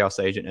are the chaos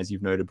agent, as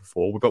you've noted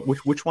before. But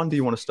which one do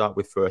you want to start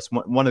with first?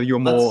 One of your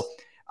more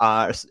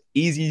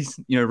easy,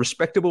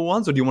 respectable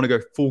ones, or do you want to go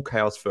full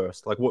chaos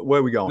first? Like, where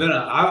are we going?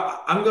 No,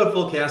 I'm going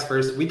full chaos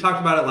first. We talked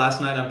about it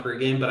last night on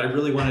pregame, but I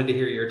really wanted to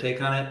hear your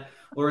take on it.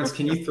 Lawrence,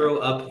 can you throw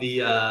up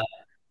the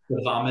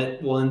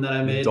vomit one that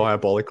I made?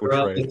 Diabolical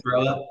trade.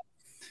 Throw up.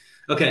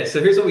 Okay, so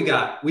here's what we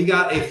got. We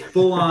got a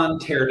full-on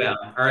teardown.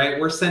 All right,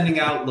 we're sending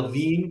out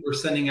Levine, we're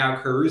sending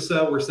out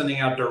Caruso, we're sending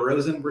out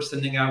DeRozan, we're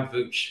sending out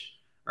Vooch.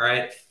 All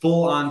right,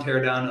 full-on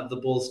teardown of the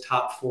Bulls'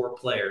 top 4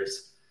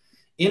 players.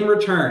 In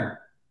return,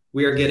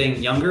 we are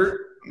getting younger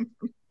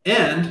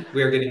and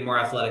we are getting more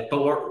athletic,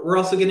 but we're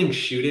also getting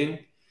shooting.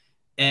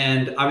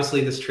 And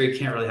obviously this trade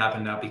can't really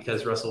happen now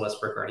because Russell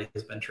Westbrook already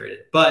has been traded.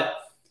 But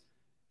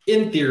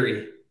in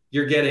theory,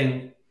 you're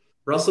getting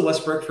Russell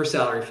Westbrook for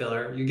salary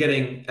filler. You're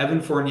getting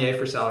Evan Fournier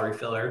for salary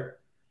filler.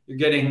 You're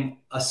getting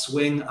a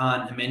swing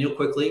on Emmanuel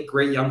Quickley,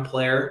 great young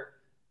player,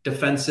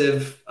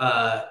 defensive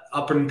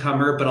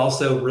up-and-comer, but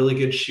also really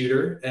good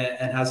shooter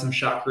and has some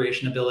shot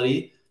creation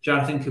ability.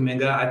 Jonathan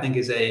Kuminga, I think,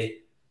 is a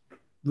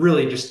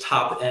really just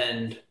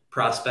top-end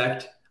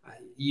prospect.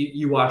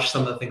 You watch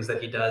some of the things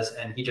that he does,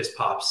 and he just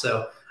pops.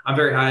 So I'm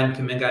very high on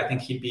Kuminga. I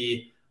think he'd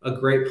be a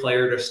great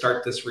player to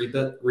start this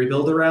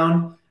rebuild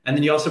around. And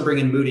then you also bring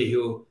in Moody,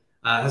 who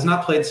has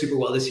not played super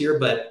well this year,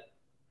 but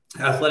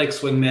athletic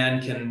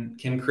swingman,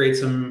 can create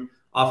some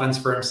offense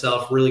for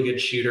himself, really good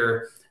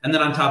shooter. And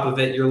then on top of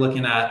it, you're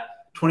looking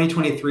at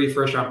 2023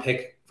 first-round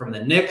pick from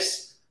the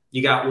Knicks.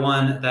 You got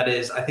one that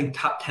is, I think,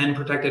 top 10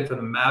 protected from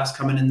the Mavs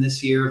coming in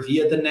this year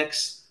via the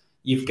Knicks.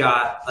 You've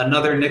got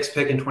another Knicks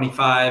pick in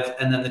 25,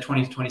 and then the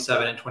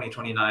 2027 and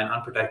 2029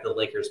 unprotected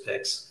Lakers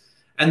picks.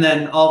 And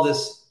then all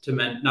this,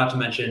 not to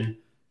mention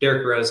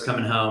Derrick Rose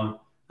coming home,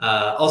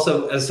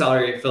 also as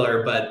salary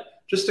filler, but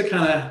just to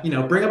kind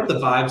of, bring up the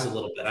vibes a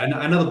little bit. I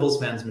know the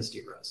Bulls fans miss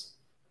D Rose.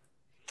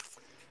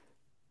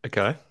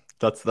 Okay,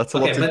 that's a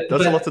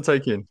lot to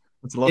take in.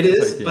 That's a lot. It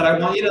is, but I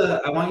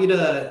want you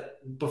to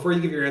before you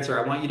give your answer,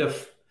 I want you to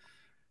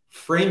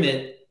frame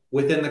it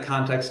within the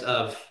context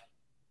of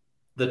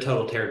the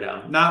total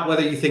teardown, not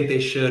whether you think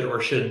they should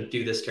or shouldn't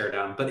do this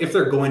teardown, but if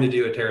they're going to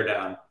do a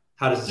teardown,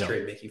 how does this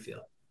trade make you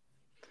feel?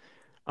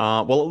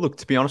 Well, look,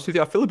 to be honest with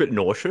you, I feel a bit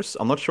nauseous.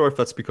 I'm not sure if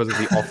that's because of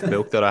the off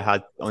milk that I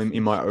had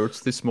in my oats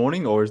this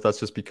morning, or is that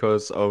just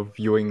because of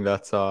viewing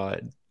that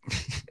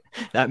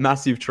that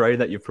massive trade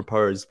that you've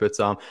proposed. But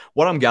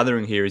what I'm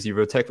gathering here is you've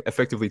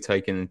effectively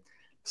taken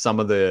some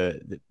of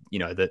the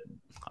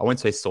I won't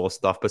say source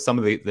stuff, but some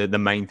of the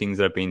main things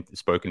that have been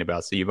spoken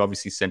about. So you've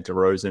obviously sent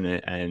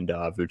DeRozan and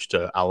Vooch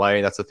to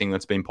LA. That's a thing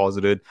that's been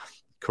posited.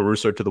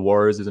 Caruso to the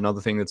Warriors is another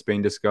thing that's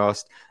been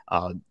discussed.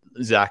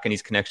 Zach and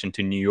his connection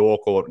to New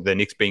York, or the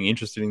Knicks being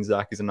interested in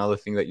Zach, is another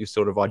thing that you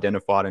sort of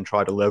identified and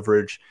tried to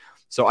leverage.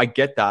 So I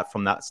get that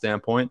from that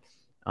standpoint.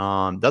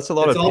 That's a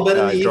lot it's of all been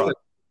in the ether.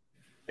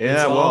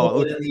 Yeah,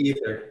 well, in the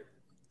ether.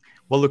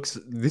 Well, look,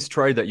 this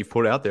trade that you've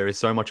put out there is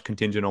so much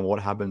contingent on what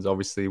happens,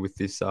 obviously, with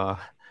this. I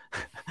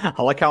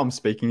like how I'm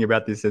speaking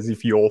about this as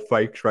if your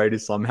fake trade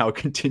is somehow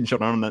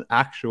contingent on an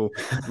actual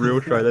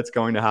real trade that's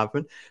going to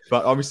happen.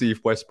 But obviously,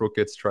 if Westbrook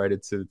gets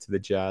traded to the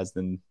Jazz,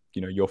 then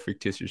your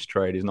fictitious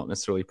trade is not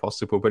necessarily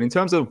possible. But in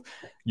terms of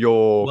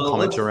your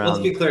comments around,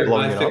 let's be clear,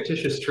 my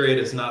fictitious trade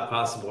is not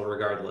possible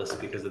regardless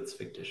because it's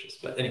fictitious.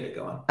 But anyway,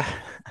 go on.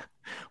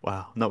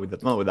 Wow, not with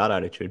that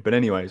attitude. But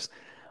anyways,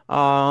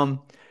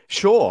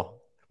 sure.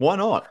 Why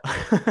not?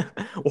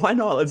 Why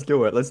not? Let's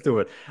do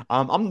it.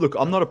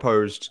 I'm not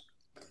opposed.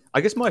 I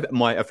guess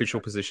my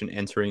official position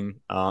entering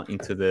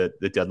into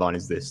the deadline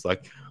is this: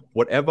 like,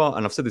 whatever,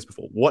 and I've said this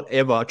before,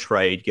 whatever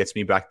trade gets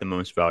me back the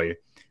most value.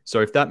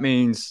 So if that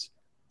means,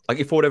 like,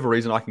 if for whatever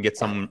reason I can get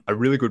a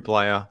really good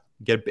player,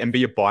 and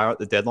be a buyer at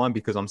the deadline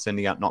because I'm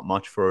sending out not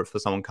much for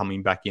someone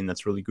coming back in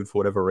that's really good for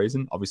whatever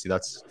reason. Obviously,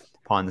 that's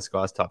pie in the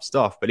skies type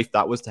stuff. But if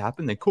that was to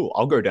happen, then cool,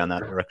 I'll go down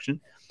that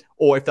direction.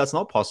 Or if that's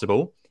not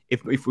possible,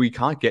 if we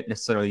can't get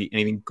necessarily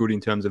anything good in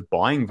terms of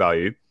buying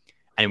value,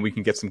 and we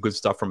can get some good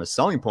stuff from a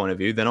selling point of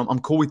view, then I'm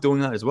cool with doing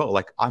that as well.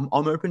 Like, I'm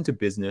open to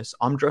business.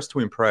 I'm dressed to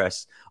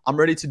impress. I'm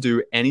ready to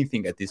do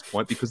anything at this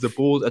point because the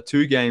Bulls are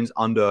 2 games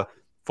under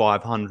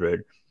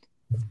 500.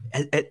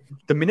 At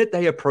the minute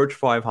they approach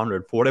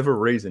 500, for whatever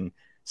reason,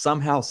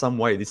 somehow, some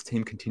way, this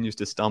team continues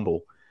to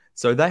stumble.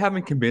 So they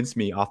haven't convinced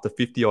me after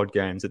 50-odd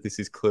games that this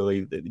is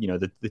clearly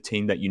the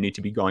team that you need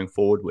to be going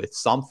forward with.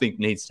 Something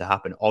needs to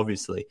happen,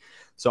 obviously.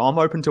 So I'm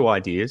open to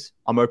ideas.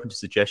 I'm open to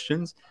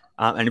suggestions.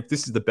 And if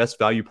this is the best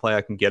value play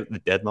I can get at the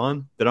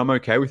deadline, then I'm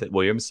okay with it,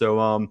 William.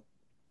 So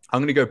I'm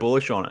going to go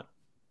bullish on it.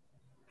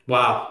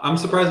 Wow. I'm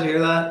surprised to hear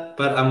that,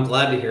 but I'm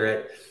glad to hear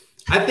it.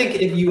 I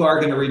think if you are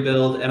going to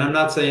rebuild, and I'm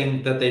not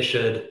saying that they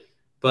should,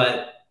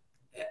 but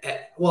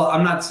well,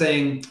 I'm not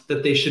saying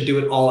that they should do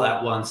it all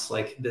at once,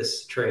 like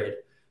this trade,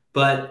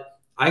 but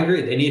I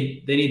agree. They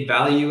need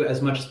value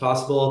as much as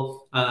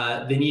possible.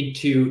 They need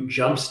to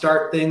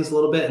jumpstart things a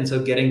little bit. And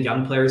so getting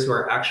young players who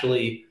are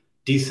actually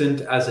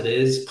decent as it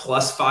is,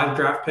 plus 5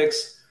 draft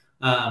picks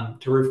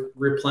to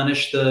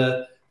replenish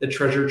the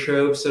treasure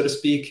trove, so to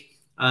speak.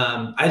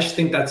 I just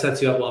think that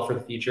sets you up well for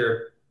the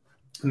future.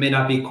 It may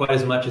not be quite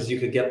as much as you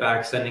could get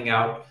back sending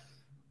out,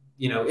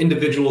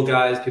 individual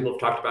guys. People have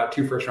talked about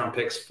 2 first-round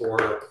picks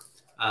for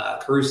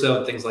Caruso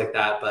and things like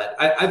that. But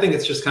I think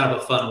it's just kind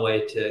of a fun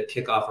way to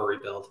kick off a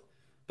rebuild.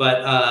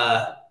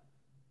 But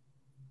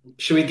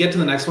should we get to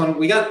the next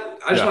one? I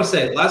just want to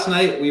say, last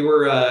night we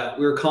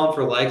were calling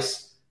for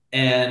likes,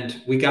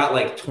 and we got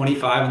like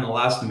 25 in the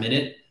last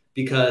minute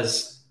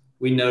because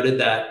we noted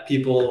that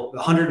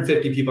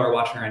 150 people are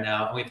watching right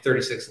now, and we have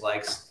 36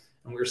 likes.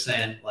 And we were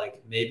saying,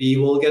 like, maybe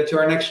we'll get to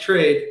our next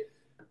trade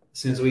as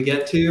soon as we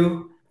get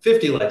to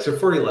 50 likes or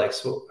 40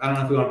 likes. Well, I don't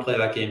know if we want to play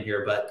that game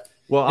here, but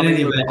in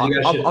any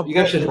event, you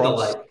guys should hit the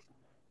like.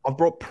 I've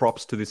brought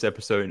props to this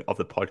episode of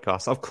the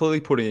podcast. I've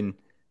clearly put in,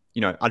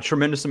 a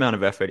tremendous amount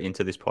of effort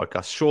into this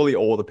podcast. Surely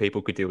all the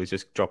people could do is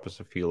just drop us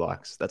a few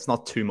likes. That's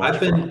not too much. I've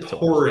been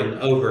poring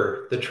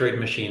over the trade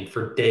machine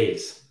for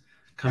days,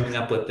 coming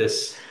up with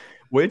this.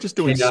 We're just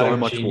doing so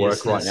much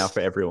work right now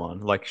for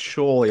everyone. Like,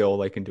 surely all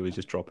they can do is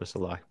just drop us a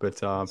like. But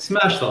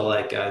smash the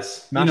like,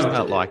 guys. Smash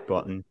that like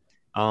button.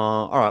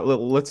 All right,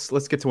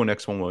 let's get to our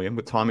next one, William.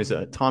 But time is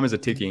a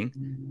ticking.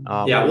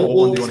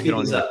 We'll speed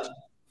this up.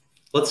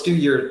 Let's do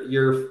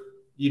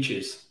you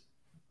choose.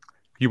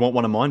 You want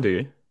one of mine, do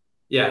you?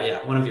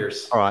 Yeah, one of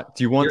yours. All right.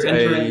 Do you want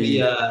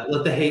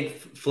let the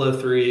hate flow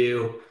through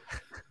you?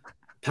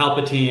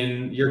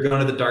 Palpatine, you're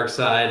going to the dark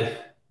side.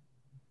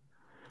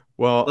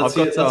 Well, let's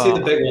see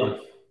the big one.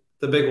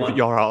 The big one.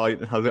 All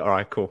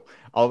right, cool.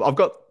 I've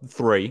got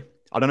 3.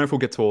 I don't know if we'll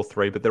get to all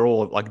 3, but they're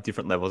all like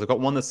different levels. I've got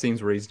one that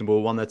seems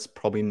reasonable, one that's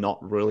probably not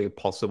really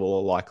possible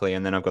or likely,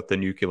 and then I've got the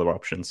nuclear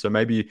option. So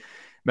maybe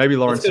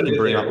Lawrence can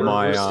bring up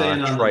my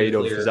trade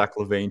of Zach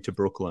LaVine to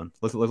Brooklyn.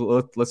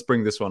 Let's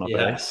bring this one up.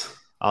 Yes.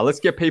 Let's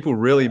get people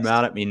really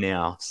mad at me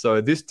now.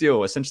 So this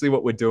deal, essentially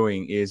what we're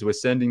doing is we're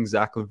sending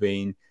Zach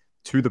LaVine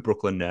to the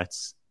Brooklyn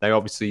Nets. They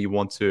obviously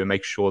want to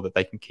make sure that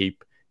they can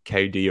keep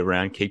KD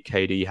around, keep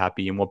KD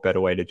happy, and what better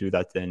way to do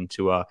that than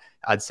to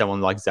add someone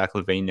like Zach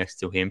LaVine next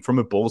to him. From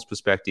a Bulls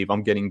perspective,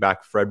 I'm getting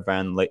back Fred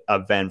Van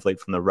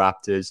Vliet from the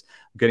Raptors.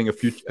 I'm getting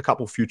a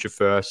couple future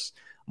firsts.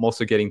 I'm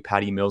also getting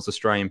Patty Mills,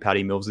 Australian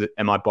Patty Mills.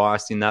 Am I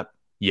biased in that?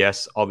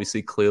 Yes,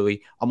 obviously,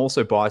 clearly. I'm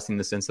also biased in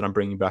the sense that I'm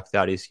bringing back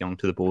Thaddeus Young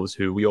to the Bulls,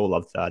 who we all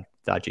love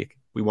Thagic.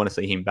 We want to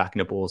see him back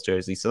in a Bulls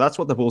jersey. So that's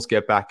what the Bulls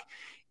get back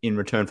in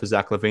return for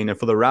Zach LaVine. And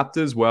for the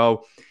Raptors,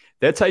 well,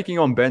 they're taking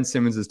on Ben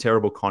Simmons'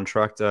 terrible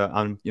contract.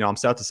 I'm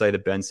sad to say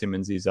that Ben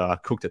Simmons is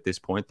cooked at this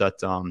point.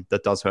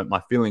 That does hurt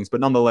my feelings.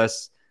 But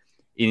nonetheless,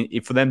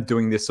 for them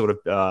doing this sort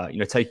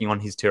of, taking on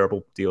his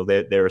terrible deal,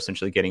 they're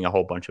essentially getting a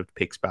whole bunch of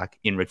picks back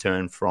in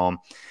return from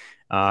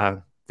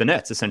the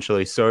Nets,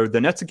 essentially. So the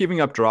Nets are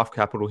giving up draft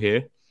capital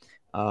here.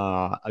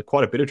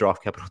 Quite a bit of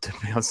draft capital, to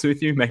be honest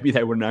with you. Maybe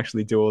they wouldn't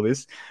actually do all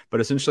this.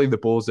 But essentially, the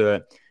Bulls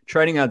are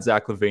trading out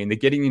Zach LaVine. They're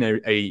getting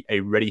in a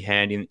ready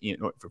hand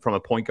from a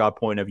point guard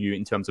point of view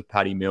in terms of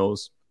Patty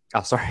Mills.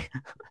 Oh, sorry.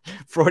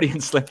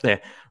 Freudian slip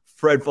there.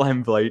 Fred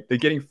VanVleet. They're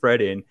getting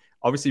Fred in.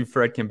 Obviously,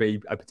 Fred can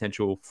be a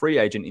potential free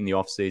agent in the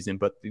offseason.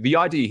 But the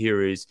idea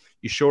here is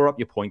you shore up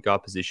your point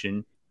guard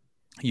position.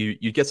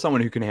 You get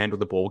someone who can handle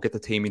the ball, get the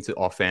team into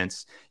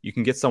offense. You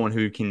can get someone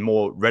who can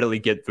more readily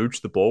get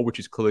Vooch the ball, which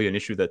is clearly an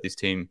issue that this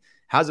team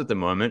has at the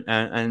moment.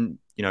 And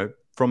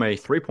from a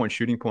three-point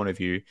shooting point of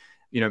view,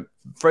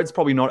 Fred's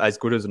probably not as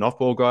good as an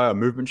off-ball guy, a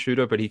movement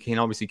shooter, but he can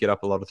obviously get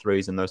up a lot of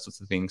threes and those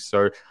sorts of things.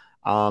 So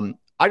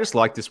I just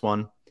like this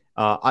one.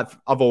 I've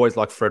always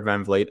liked Fred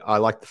VanVleet. I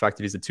like the fact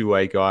that he's a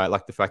two-way guy. I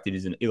like the fact that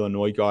he's an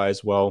Illinois guy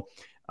as well.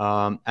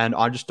 And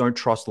I just don't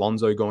trust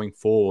Lonzo going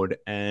forward.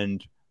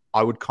 And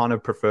I would kind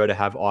of prefer to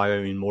have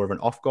Io in more of an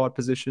off-guard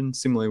position,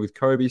 similarly with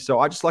Kobe. So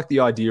I just like the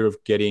idea of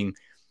getting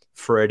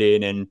Fred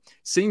in and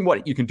seeing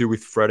what you can do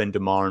with Fred and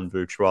DeMar and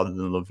Vooch rather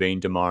than LaVine,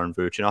 DeMar and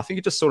Vooch. And I think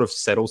it just sort of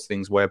settles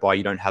things whereby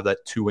you don't have that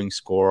two-wing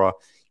scorer.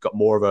 You've got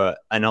more of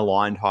an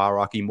aligned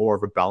hierarchy, more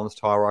of a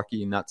balanced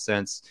hierarchy in that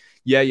sense.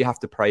 Yeah, you have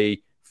to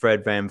pay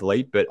Fred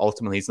VanVleet, but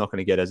ultimately he's not going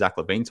to get a Zach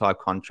LaVine type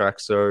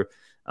contract. So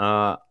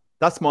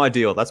that's my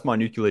deal. That's my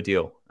nuclear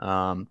deal.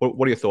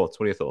 What are your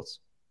thoughts?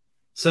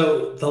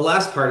 So the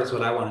last part is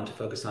what I wanted to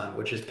focus on,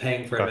 which is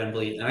paying Fred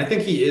VanVleet. And I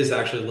think he is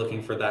actually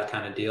looking for that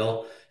kind of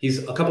deal.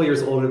 He's a couple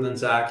years older than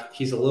Zach.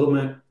 He's a little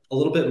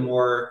bit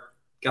more,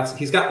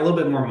 he's got a little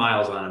bit more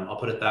miles on him. I'll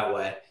put it that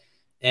way.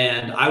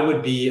 And I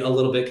would be a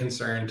little bit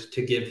concerned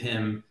to give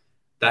him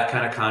that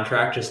kind of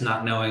contract, just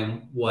not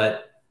knowing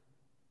what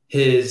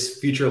his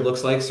future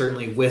looks like,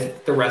 certainly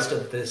with the rest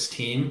of this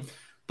team.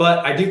 But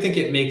I do think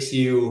it makes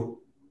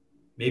you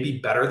maybe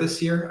better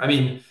this year. I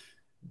mean,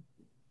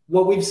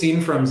 what we've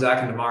seen from Zach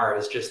and DeMar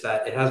is just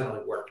that it hasn't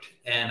really worked.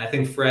 And I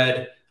think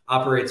Fred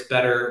operates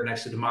better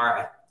next to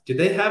DeMar. Did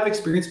they have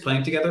experience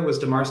playing together? Was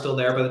DeMar still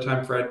there by the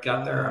time Fred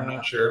got there? I'm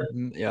not sure.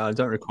 Yeah, I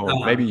don't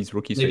recall. Maybe he's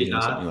rookie season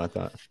or something like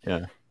that.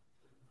 Yeah.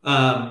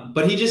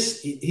 But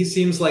he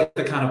seems like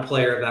the kind of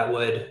player that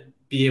would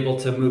be able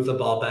to move the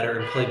ball better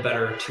and play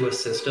better to a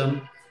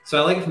system. So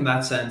I like it from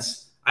that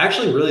sense. I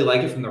actually really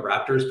like it from the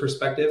Raptors'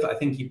 perspective. I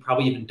think you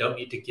probably even don't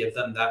need to give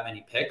them that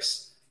many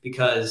picks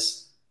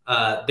because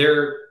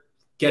they're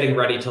getting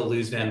ready to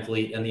lose Van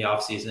Vliet in the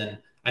offseason.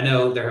 I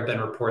know there have been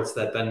reports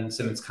that Ben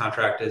Simmons'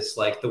 contract is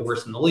like the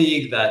worst in the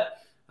league, that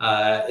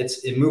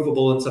it's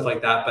immovable and stuff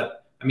like that.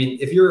 But I mean,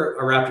 if you're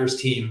a Raptors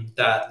team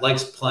that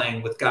likes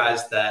playing with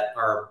guys that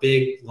are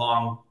big,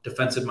 long,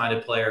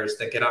 defensive-minded players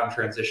that get out in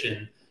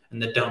transition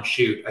and that don't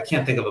shoot, I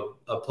can't think of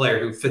a player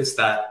who fits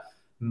that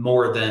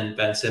more than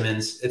Ben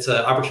Simmons. It's an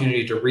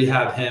opportunity to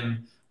rehab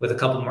him with a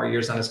couple more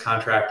years on his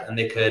contract, and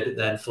they could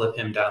then flip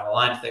him down the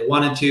line if they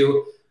wanted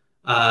to.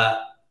 I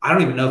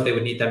don't even know if they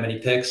would need that many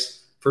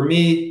picks. For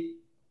me,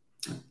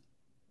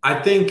 I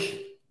think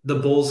the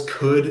Bulls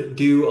could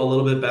do a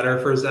little bit better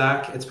for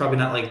Zach. It's probably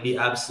not like the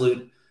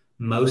absolute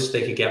most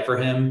they could get for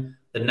him.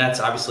 The Nets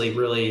obviously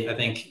really, I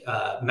think,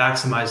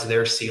 maximize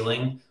their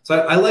ceiling. So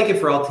I like it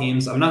for all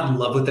teams. I'm not in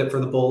love with it for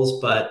the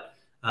Bulls, but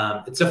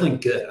it's definitely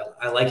good.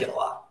 I like it a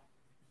lot.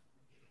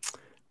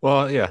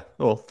 Well, yeah.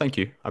 Well, thank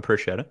you. I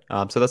appreciate it.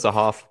 So that's a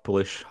half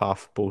bullish,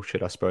 half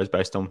bullshit, I suppose,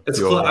 based on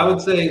I would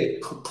say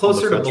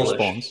closer to bullish.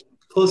 Response.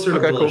 Closer to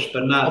bullish,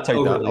 cool. But not.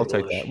 I'll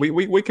take that.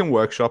 We can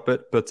workshop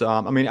it, but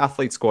I mean,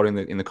 Athlete Squad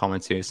in the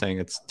comments here saying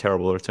it's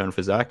terrible return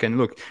for Zach. And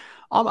look,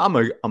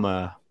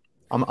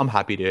 I'm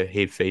happy to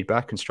hear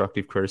feedback,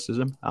 constructive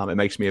criticism. It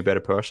makes me a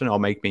better person. It'll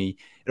make me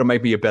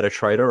a better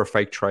trader, a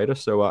fake trader.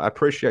 So I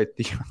appreciate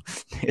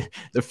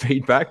the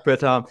feedback,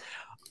 but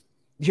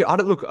yeah, I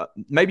don't look.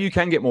 Maybe you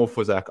can get more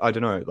for Zach. I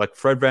don't know. Like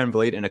Fred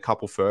VanVleet and a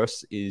couple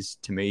firsts is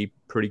to me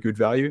pretty good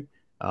value.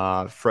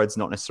 Fred's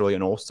not necessarily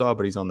an all-star,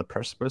 but he's on the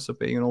precipice of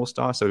being an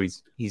all-star. So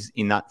he's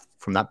in that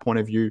from that point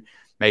of view.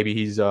 Maybe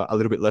he's a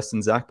little bit less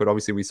than Zach, but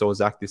obviously we saw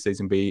Zach this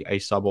season be a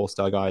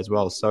sub-all-star guy as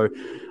well. So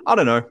I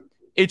don't know.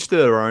 Each to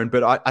their own,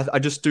 but I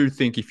just do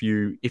think if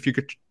you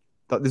could,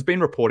 there's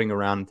been reporting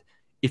around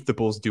if the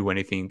Bulls do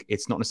anything,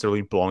 it's not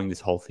necessarily blowing this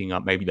whole thing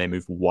up. Maybe they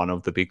move one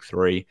of the big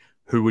three.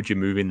 Who would you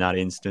move in that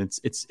instance?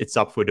 It's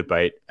up for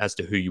debate as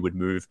to who you would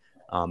move.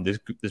 There's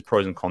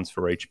pros and cons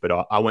for each, but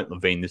I went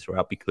Levine this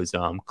route because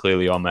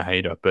clearly I'm a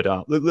hater. But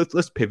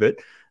let's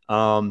pivot.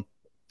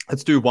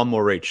 Let's do one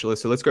more each. So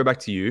let's go back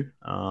to you.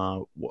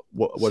 So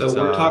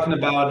we're talking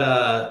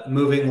about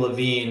moving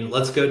Levine.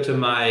 Let's go to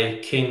my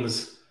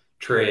Kings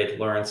trade,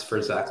 Lawrence,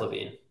 for Zach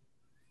LaVine.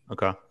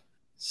 Okay.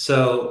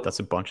 So that's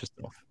a bunch of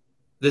stuff.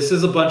 This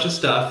is a bunch of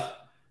stuff.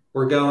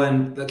 We're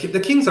going. The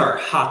Kings are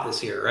hot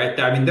this year, right?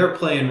 I mean, they're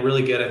playing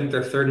really good. I think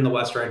they're third in the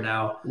West right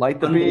now. Light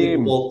the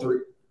beam.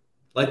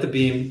 Light the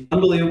beam.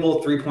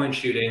 Unbelievable 3-point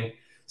shooting.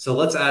 So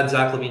let's add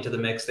Zach LaVine to the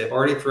mix. They've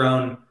already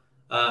thrown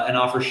an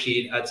offer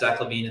sheet at Zach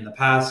LaVine in the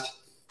past.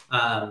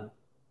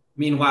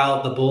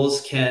 Meanwhile, the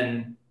Bulls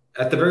can,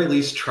 at the very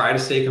least, try to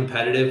stay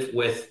competitive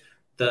with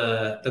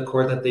the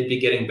core that they'd be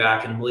getting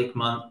back, and Malik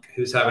Monk,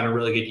 who's having a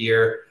really good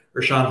year,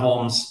 Rashawn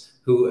Holmes,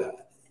 who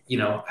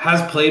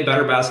has played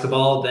better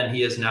basketball than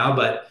he is now,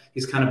 but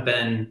he's kind of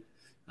been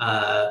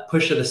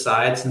pushed to the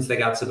side since they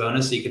got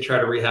Sabonis, so you could try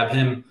to rehab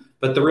him.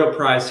 But the real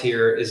prize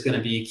here is going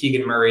to be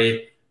Keegan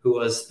Murray, who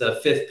was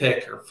the 5th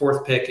pick or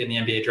 4th pick in the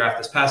NBA draft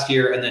this past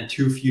year, and then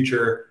 2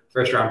 future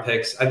first-round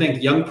picks. I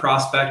think young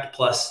prospect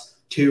plus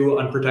 2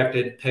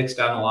 unprotected picks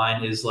down the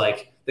line is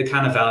like the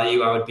kind of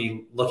value I would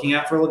be looking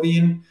at for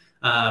LaVine.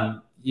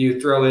 You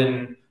throw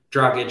in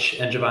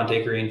Dragic and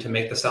Javonte Green to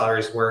make the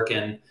salaries work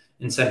and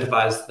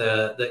incentivize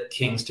the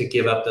Kings to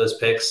give up those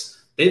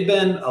picks. They've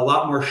been a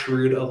lot more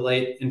shrewd of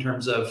late in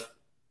terms of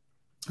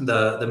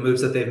the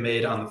moves that they've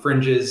made on the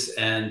fringes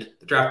and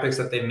the draft picks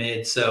that they've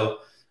made. So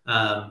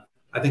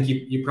I think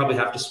you probably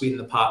have to sweeten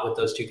the pot with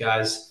those 2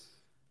 guys.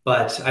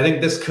 But I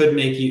think this could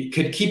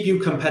keep you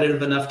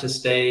competitive enough to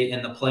stay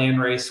in the play-in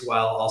race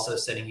while also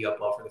setting you up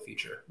well for the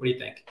future. What do you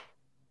think?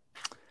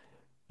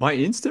 My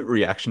instant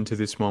reaction to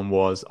this one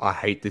was, I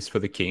hate this for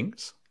the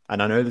Kings.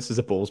 And I know this is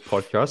a Bulls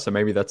podcast, so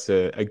maybe that's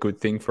a good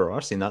thing for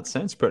us in that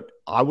sense. But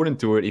I wouldn't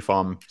do it if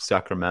I'm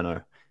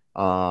Sacramento.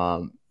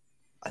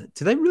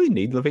 Do they really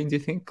need LaVine, do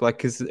you think? Like,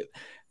 because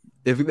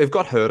they've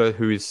got Herter,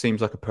 who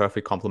seems like a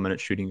perfect complement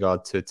at shooting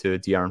guard to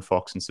De'Aaron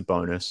Fox and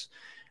Sabonis.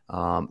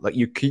 Like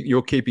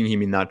you're keeping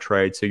him in that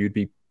trade, so you'd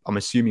be, I'm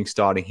assuming,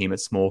 starting him at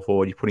small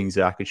forward. You're putting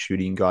Zach at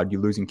shooting guard.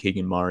 You're losing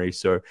Keegan Murray.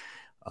 So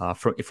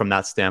from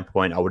that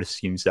standpoint, I would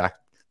assume Zach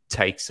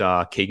takes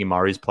Keegan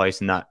Murray's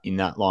place in that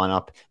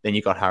lineup. Then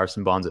you got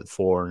Harrison Barnes at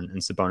 4 and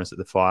Sabonis at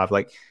the 5.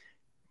 Like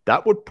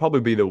that would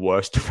probably be the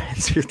worst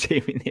defensive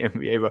team in the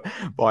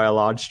NBA by a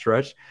large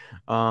stretch.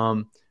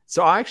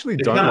 So I actually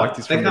don't like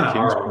this from the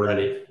Kings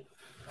already.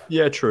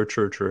 Yeah, true.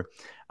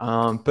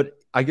 But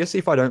I guess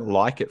if I don't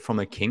like it from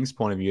a Kings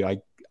point of view,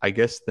 I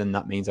guess then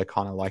that means I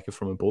kind of like it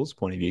from a Bulls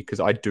point of view, because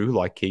I do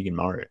like Keegan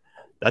Murray.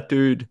 That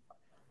dude,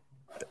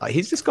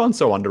 he's just gone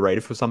so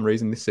underrated for some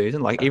reason this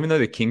season. Like, even though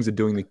the Kings are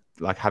doing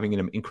having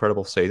an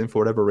incredible season, for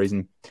whatever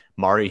reason,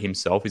 Murray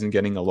himself isn't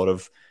getting a lot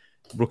of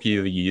Rookie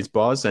of the Year's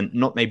buzz, and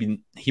not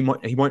maybe he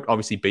won't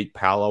obviously beat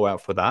Paolo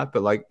out for that,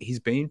 but like he's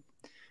been,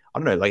 I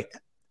don't know, like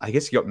I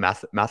guess you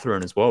got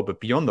Mathurin as well, but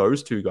beyond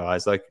those two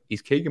guys, like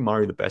is Keegan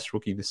Murray the best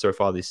rookie so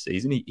far this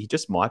season? He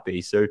just might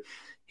be. So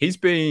he's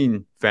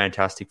been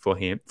fantastic for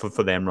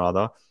them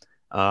rather.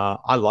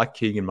 I like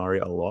Keegan Murray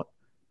a lot.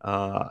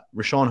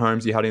 Rashawn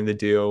Holmes, you had in the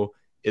deal.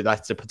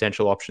 That's a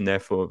potential option there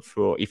for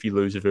if you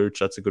lose Vooch.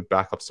 That's a good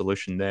backup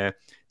solution there.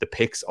 The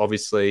picks,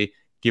 obviously,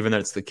 given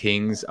that it's the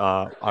Kings,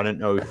 I don't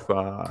know if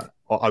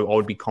I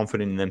would be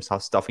confident in them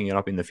stuffing it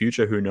up in the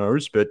future. Who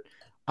knows? But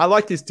I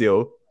like this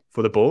deal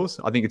for the Bulls.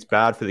 I think it's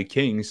bad for the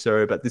Kings.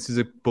 But this is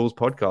a Bulls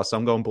podcast, so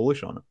I'm going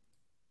bullish on it.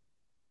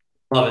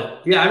 Love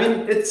it. Yeah, I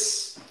mean,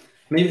 it's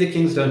maybe the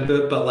Kings don't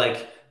do it, but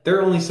like there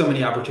are only so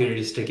many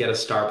opportunities to get a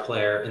star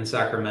player in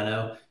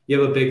Sacramento.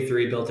 You have a big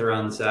three built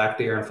around Zach,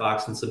 De'Aaron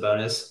Fox, and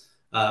Sabonis,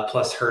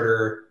 plus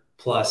Herter,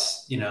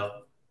 plus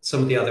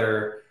some of the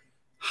other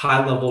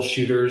high-level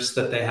shooters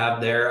that they have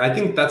there. I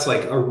think that's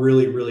like a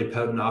really, really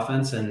potent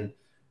offense, and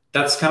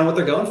that's kind of what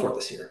they're going for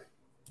this year.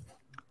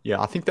 Yeah,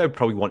 I think they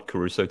probably want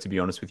Caruso, to be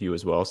honest with you,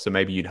 as well. So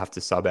maybe you'd have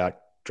to sub out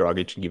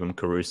Dragic and give him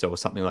Caruso or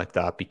something like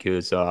that,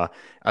 because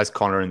as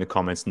Connor in the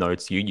comments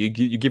notes, you're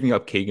giving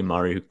up Keegan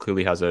Murray, who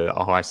clearly has a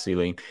high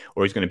ceiling,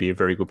 or he's going to be a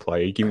very good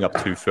player. You're giving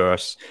up 2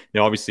 firsts.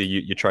 Now, obviously,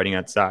 you're trading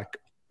out Zach,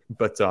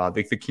 but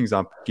the Kings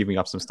aren't giving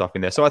up some stuff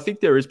in there. So I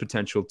think there is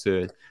potential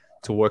to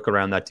work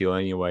around that deal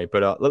anyway.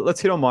 But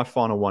let's hit on my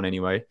final one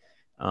anyway.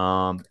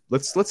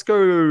 Let's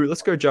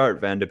go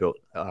Jarrett Vanderbilt,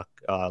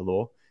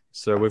 Law.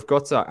 So we've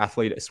got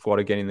Athlete Squad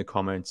again in the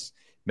comments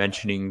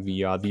mentioning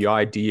the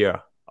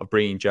idea of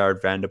bringing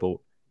Jarrett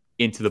Vanderbilt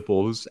into the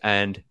Bulls,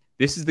 and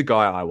this is the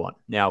guy I want.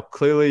 Now,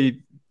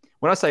 clearly,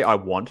 when I say I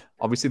want,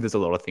 obviously there's a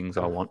lot of things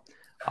I want,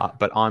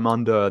 but I'm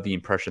under the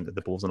impression that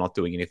the Bulls are not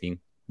doing anything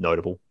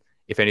notable.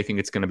 If anything,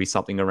 it's going to be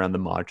something around the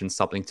margins,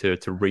 something to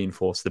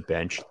reinforce the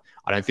bench.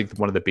 I don't think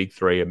one of the big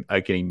three are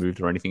getting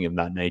moved or anything of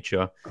that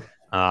nature.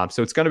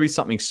 So it's going to be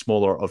something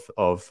smaller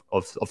of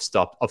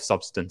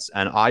substance.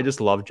 And I just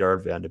love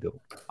Jarrett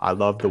Vanderbilt. I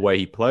love the way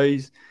he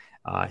plays.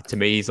 To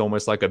me, he's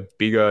almost like a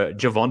bigger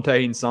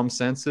Javonte in some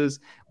senses,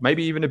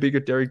 maybe even a bigger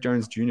Derrick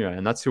Jones Jr.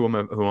 And that's who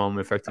I'm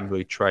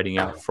effectively trading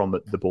out from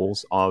the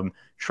Bulls. I'm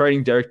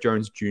trading Derrick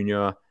Jones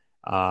Jr.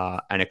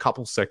 And a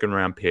couple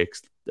second-round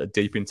picks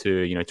deep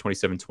into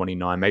 27,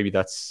 29. Maybe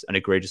that's an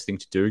egregious thing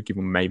to do,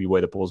 given maybe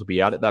where the Bulls will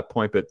be out at that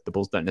point. But the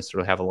Bulls don't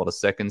necessarily have a lot of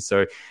seconds,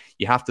 so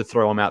you have to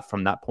throw them out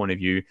from that point of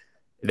view.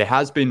 There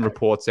has been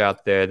reports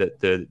out there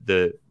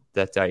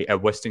that a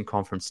Western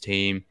Conference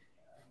team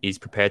is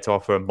prepared to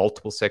offer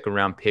multiple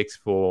second-round picks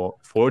for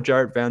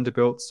Jarrett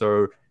Vanderbilt.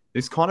 So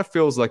this kind of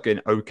feels like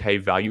an okay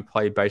value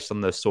play based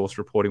on the source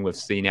reporting we've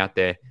seen out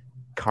there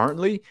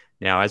currently.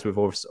 Now, as we've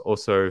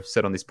also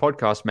said on this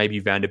podcast, maybe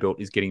Vanderbilt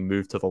is getting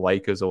moved to the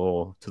Lakers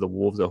or to the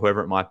Wolves or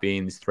whoever it might be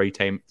in this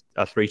three-team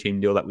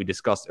deal that we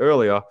discussed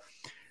earlier.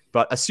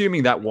 But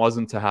assuming that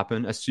wasn't to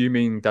happen,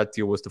 assuming that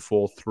deal was to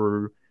fall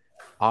through,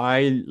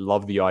 I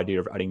love the idea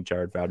of adding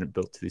Jarrett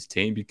Vanderbilt to this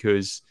team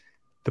because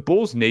the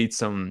Bulls need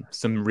some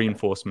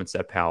reinforcements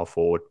at power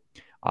forward.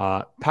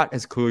 Pat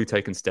has clearly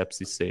taken steps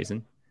this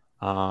season.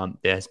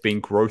 There has been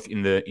growth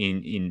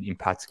in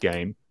Pat's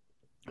game,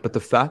 but the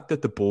fact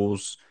that the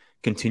Bulls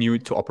continue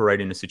to operate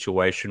in a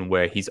situation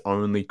where his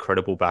only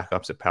credible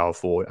backups at power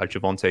forward are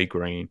Javonte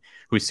Green,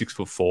 who is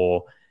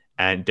 6'4",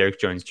 and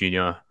Derrick Jones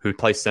Jr., who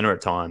plays center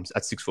at times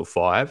at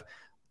 6'5",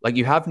 like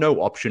you have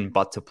no option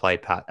but to play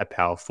Pat at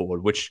power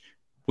forward, which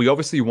we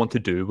obviously want to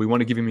do. We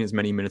want to give him as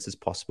many minutes as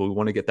possible. We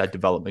want to get that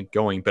development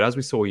going. But as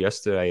we saw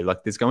yesterday,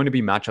 like there's going to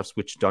be matchups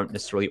which don't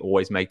necessarily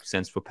always make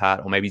sense for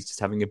Pat, or maybe he's just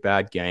having a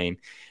bad game,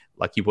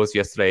 like he was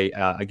yesterday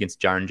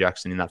against Jaren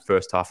Jackson in that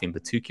first half in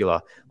particular.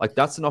 Like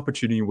that's an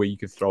opportunity where you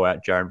could throw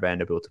out Jarrett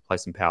Vanderbilt to play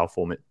some power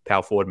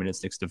forward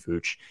minutes next to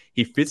Vooch.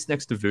 He fits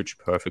next to Vooch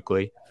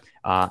perfectly.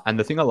 And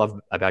the thing I love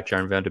about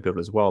Jarrett Vanderbilt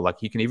as well,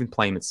 like you can even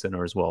play him at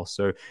center as well.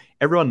 So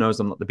everyone knows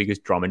I'm not the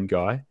biggest Drummond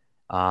guy.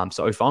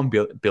 So if I'm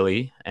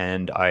Billy,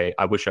 and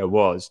I wish I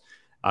was,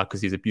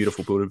 because he's a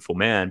beautiful, beautiful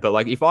man. But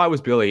like if I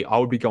was Billy, I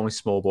would be going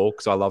small ball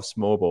because I love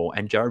small ball.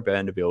 And Jarrett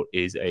Vanderbilt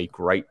is a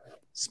great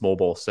small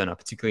ball center,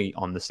 particularly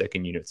on the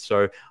second unit.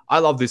 So I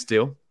love this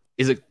deal.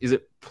 Is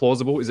it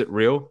plausible? Is it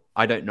real?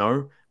 I don't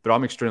know, but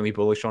I'm extremely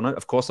bullish on it.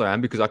 Of course I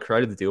am because I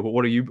created the deal. But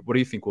what do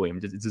you think, William?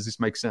 Does this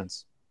make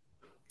sense?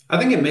 I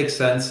think it makes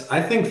sense.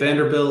 I think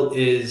Vanderbilt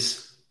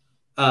is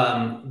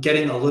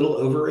getting a little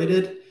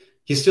overrated.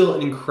 He's still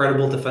an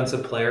incredible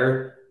defensive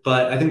player,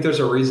 but I think there's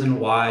a reason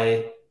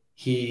why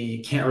he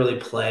can't really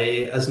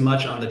play as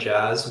much on the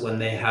Jazz when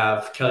they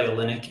have Kelly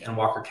Olynyk and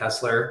Walker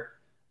Kessler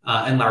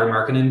and Larry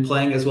Markkinen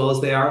playing as well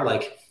as they are.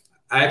 Like,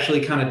 I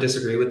actually kind of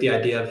disagree with the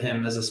idea of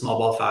him as a small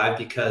ball five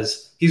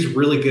because he's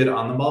really good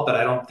on the ball, but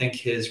I don't think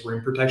his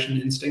rim protection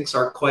instincts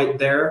are quite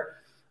there.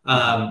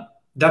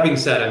 That being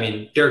said, I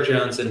mean, Derrick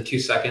Jones in 2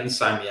 seconds,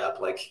 sign me up.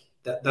 Like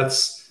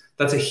that's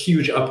a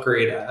huge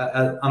upgrade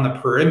on the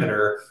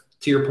perimeter.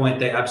 to your point,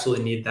 they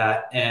absolutely need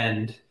that.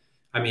 And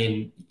I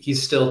mean,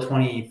 he's still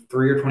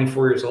 23 or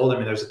 24 years old. I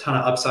mean, there's a ton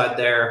of upside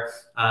there.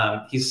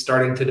 He's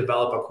starting to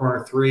develop a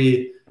corner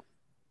three.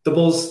 The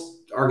Bulls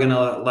are going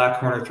to lack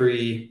corner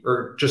three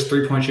or just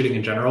 3-point shooting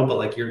in general, but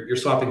like you're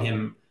swapping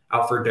him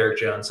out for Derek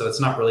Jones. So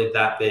it's not really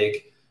that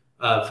big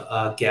of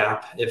a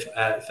gap, if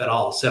at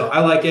all. So I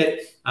like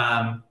it.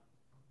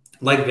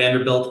 Like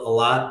Vanderbilt a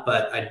lot,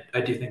 but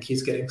I do think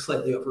he's getting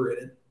slightly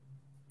overrated.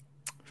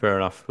 Fair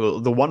enough.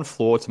 Well, the one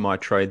flaw to my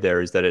trade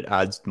there is that it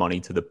adds money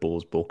to the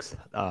Bulls' books.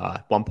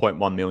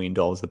 $1.1 million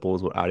the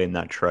Bulls will add in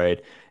that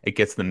trade. It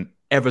gets them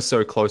ever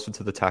so closer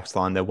to the tax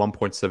line. They're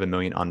 1.7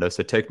 million under,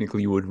 so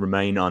technically you would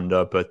remain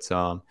under, but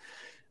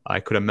I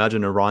could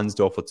imagine a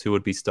Reinsdorf or two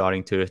would be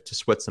starting to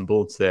sweat some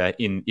bullets there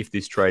if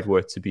this trade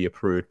were to be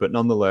approved. But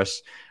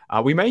nonetheless,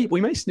 we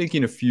may sneak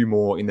in a few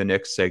more in the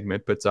next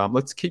segment, but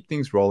let's keep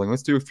things rolling.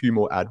 Let's do a few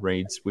more ad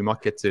reads. We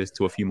might get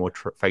to a few more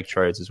fake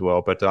trades as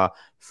well. But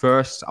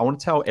first, I want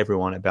to tell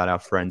everyone about our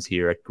friends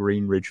here at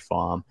Green Ridge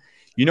Farm.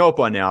 You know it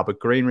by now, but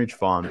Green Ridge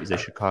Farm is a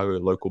Chicago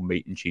local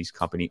meat and cheese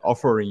company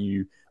offering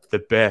you the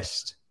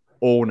best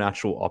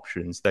all-natural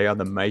options. They are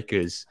the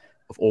makers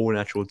of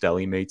all-natural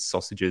deli meats,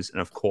 sausages,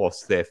 and of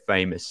course, their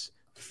famous,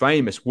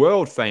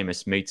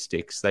 world-famous meat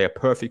sticks. They are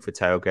perfect for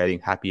tailgating,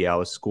 happy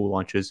hours, school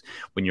lunches,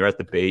 when you're at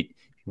the beat,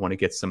 you want to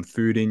get some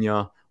food in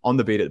you, on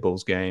the beat at the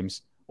Bulls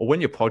games, or when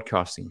you're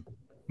podcasting.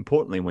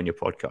 Importantly, when you're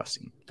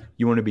podcasting,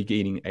 you want to be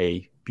eating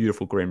a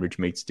beautiful Green Ridge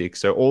meat stick.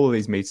 So all of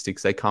these meat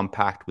sticks, they come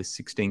packed with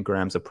 16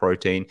 grams of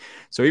protein.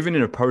 So even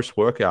in a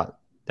post-workout,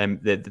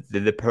 they're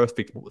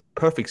the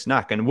perfect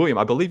snack. And William,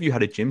 I believe you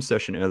had a gym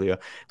session earlier,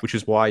 which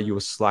is why you were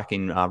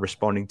slacking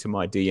responding to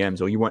my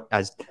DMs, or you weren't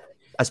as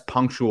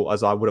punctual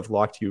as I would have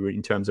liked you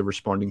in terms of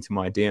responding to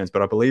my DMs.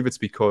 But I believe it's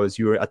because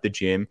you were at the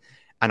gym,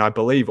 and I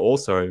believe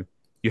also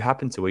you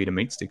happened to eat a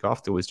meat stick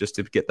afterwards just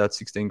to get that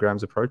 16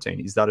 grams of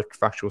protein. Is that a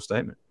factual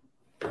statement?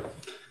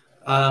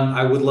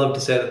 I would love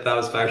to say that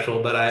was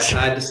factual, but I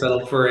had to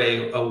settle for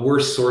a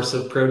worse source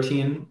of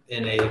protein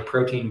in a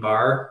protein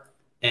bar.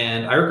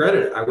 And I regret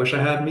it. I wish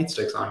I had meat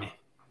sticks on me.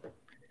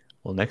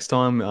 Well, next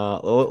time,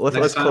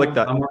 let's collect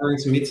that. I'm ordering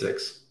some meat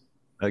sticks.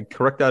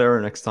 Correct that error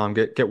next time.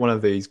 Get one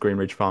of these Green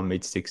Ridge Farm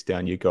meat sticks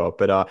down you go.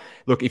 But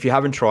look, if you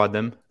haven't tried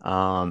them,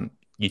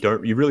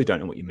 you really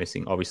don't know what you're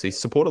missing. Obviously,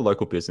 support a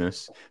local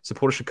business,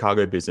 support a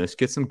Chicago business,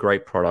 get some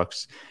great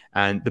products.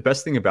 And the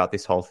best thing about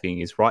this whole thing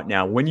is right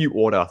now, when you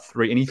order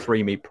any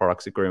three meat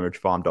products at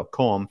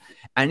greenridgefarm.com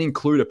and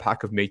include a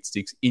pack of meat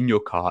sticks in your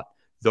cart,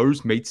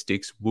 those meat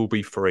sticks will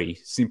be free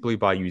simply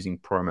by using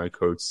promo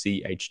code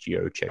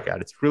CHGO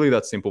checkout. It's really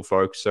that simple,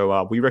 folks.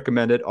 So we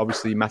recommend it.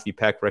 Obviously, Matthew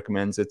Peck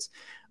recommends it,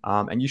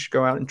 and you should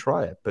go out and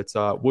try it. But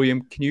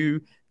William, can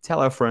you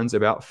tell our friends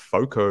about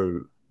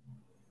FOCO?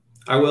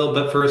 I will,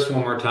 but first,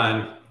 one more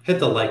time, hit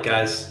the like,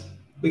 guys.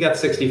 We got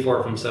 64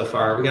 of them so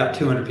far. We got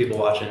 200 people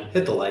watching.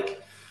 Hit the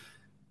like.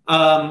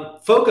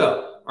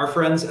 FOCO, our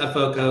friends at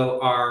FOCO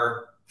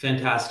are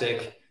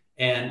fantastic,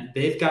 and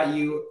they've got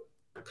you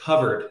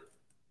covered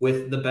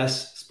with the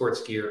best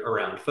sports gear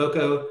around.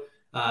 FOCO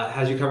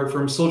has you covered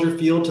from Soldier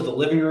Field to the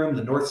living room,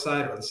 the north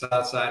side or the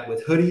south side,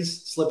 with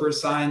hoodies,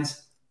 slippers,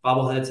 signs,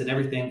 bobbleheads, and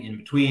everything in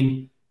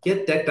between.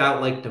 Get decked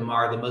out like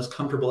DeMar, the most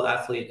comfortable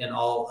athlete in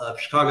all of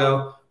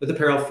Chicago, with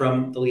apparel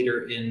from the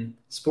leader in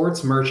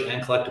sports, merch,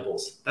 and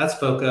collectibles. That's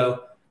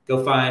FOCO.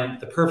 Go find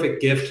the perfect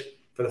gift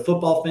for the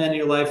football fan in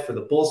your life, for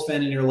the Bulls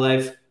fan in your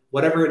life.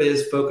 Whatever it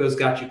is, FOCO's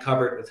got you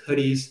covered with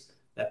hoodies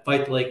that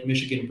fight the Lake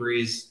Michigan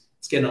breeze.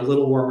 It's getting a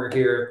little warmer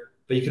here,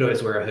 but you could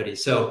always wear a hoodie.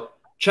 So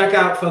check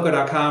out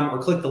FOCO.com or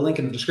click the link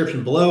in the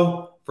description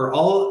below for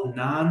all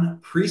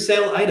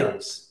non-presale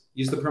items.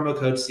 Use the promo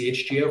code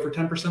CHGO for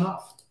 10%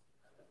 off.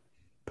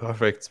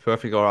 Perfect.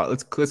 All right,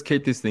 let's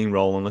keep this thing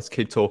rolling. Let's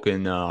keep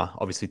talking.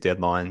 Obviously,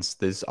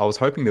 deadlines. I was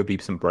hoping there'd be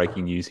some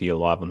breaking news here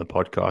live on the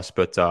podcast,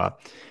 but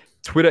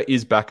Twitter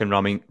is back and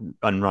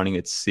running.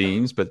 It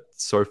seems, but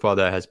so far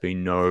there has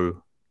been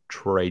no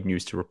trade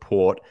news to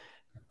report.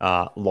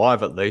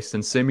 Live at least,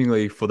 and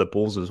seemingly for the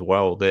Bulls as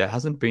well. There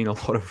hasn't been a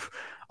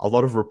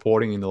lot of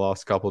reporting in the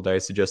last couple of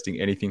days suggesting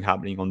anything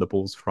happening on the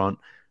Bulls front.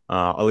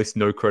 At least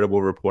no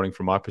credible reporting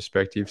from my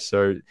perspective.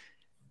 So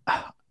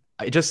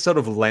it just sort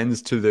of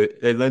lends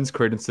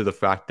credence to the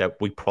fact that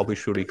we probably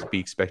should be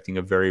expecting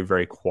a very,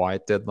 very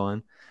quiet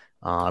deadline.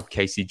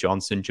 Casey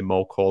Johnson,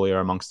 Jamal Collier,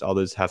 amongst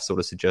others, have sort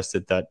of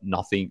suggested that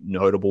nothing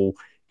notable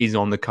is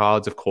on the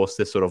cards. Of course,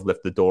 they sort of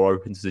left the door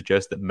open to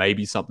suggest that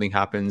maybe something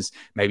happens,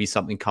 maybe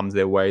something comes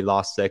their way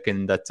last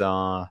second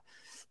that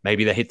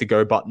maybe they hit the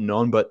go button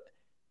on, but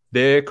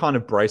they're kind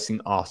of bracing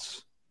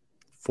us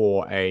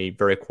for a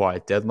very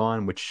quiet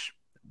deadline, which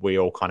we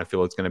all kind of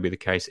feel it's going to be the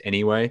case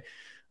anyway.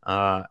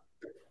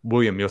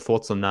 William, your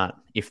thoughts on that?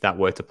 If that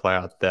were to play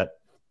out, that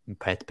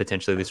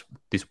potentially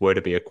this were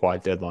to be a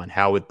quiet deadline,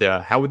 how would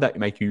that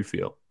make you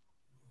feel?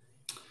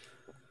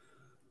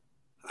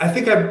 I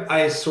think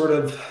I sort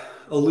of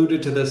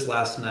alluded to this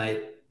last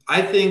night.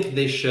 I think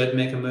they should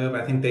make a move.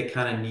 I think they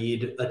kind of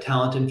need a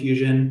talent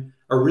infusion,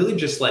 or really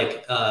just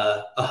like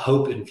a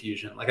hope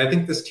infusion. Like, I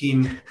think this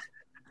team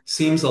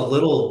seems a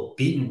little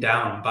beaten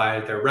down by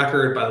their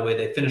record, by the way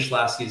they finished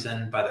last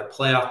season, by their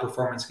playoff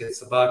performance against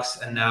the Bucks,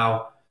 and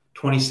now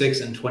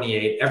 26 and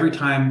 28. Every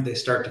time they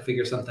start to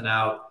figure something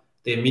out,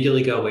 they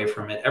immediately go away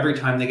from it. Every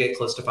time they get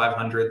close to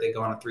 500, they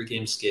go on a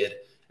 3-game skid.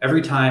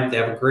 Every time they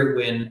have a great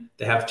win,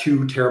 they have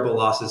 2 terrible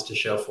losses to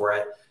show for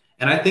it.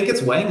 And I think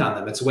it's weighing on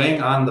them. It's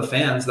weighing on the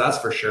fans, that's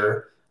for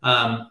sure.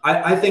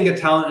 I think a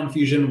talent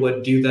infusion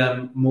would do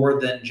them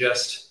more than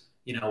just,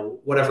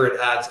 whatever it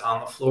adds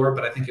on the floor,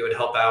 but I think it would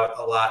help out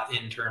a lot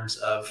in terms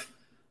of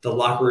the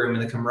locker room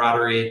and the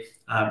camaraderie.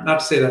 Not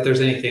to say that there's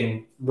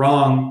anything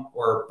wrong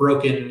or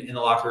broken in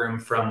the locker room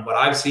from what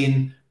I've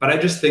seen, but I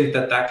just think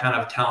that kind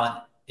of talent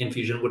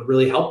infusion would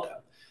really help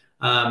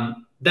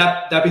them.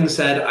 That being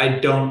said, I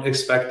don't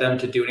expect them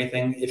to do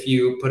anything. If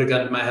you put a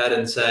gun to my head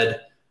and said,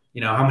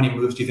 how many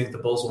moves do you think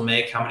the Bulls will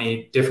make? How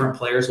many different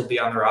players will be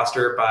on the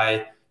roster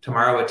by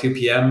tomorrow at 2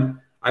 p.m.?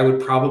 I would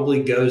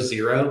probably go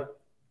 0,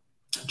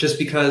 just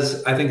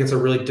because I think it's a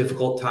really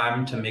difficult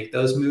time to make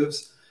those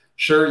moves.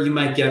 Sure, you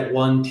might get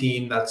one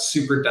team that's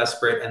super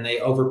desperate and they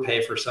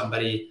overpay for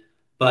somebody.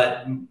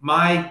 But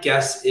my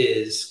guess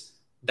is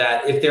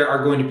that if there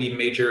are going to be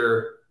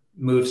major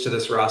moves to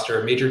this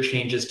roster, major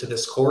changes to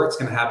this core, it's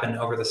going to happen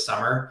over the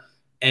summer.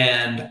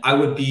 And I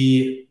would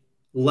be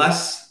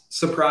less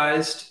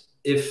surprised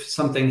if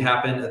something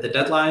happened at the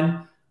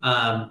deadline.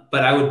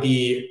 But I would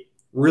be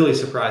really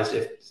surprised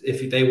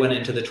if they went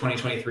into the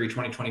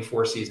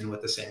 2023-2024 season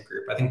with the same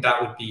group. I think that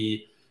would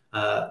be,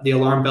 the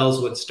alarm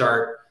bells would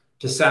start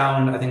to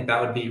sound. I think that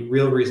would be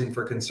real reason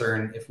for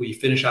concern if we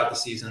finish out the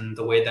season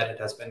the way that it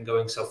has been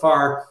going so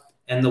far,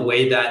 and the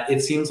way that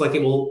it seems like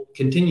it will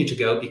continue to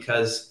go,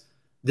 because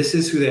this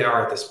is who they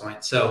are at this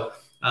point. So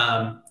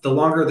the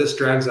longer this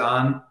drags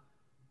on,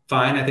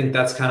 fine. I think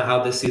that's kind of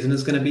how this season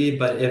is going to be.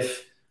 But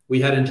if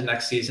we head into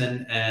next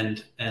season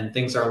and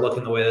things are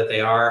looking the way that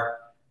they are,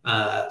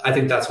 I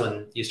think that's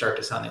when you start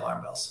to sound the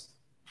alarm bells.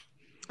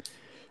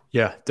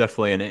 Yeah,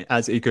 definitely. And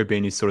as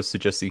EcoBean is sort of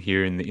suggesting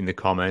here in the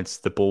comments,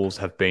 the Bulls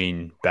have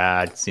been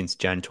bad since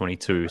Jan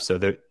 22. So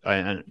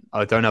I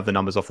don't have the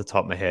numbers off the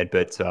top of my head,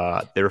 but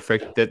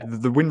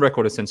the win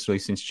record essentially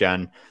since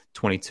Jan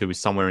 22 is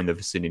somewhere in the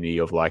vicinity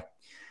of like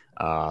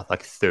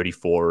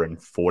 34 and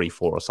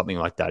 44 or something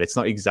like that. It's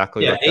not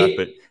exactly like that,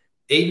 but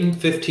 8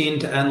 and 15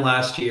 to end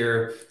last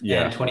year,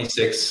 and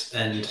 26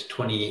 and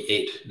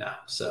 28 now.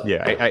 So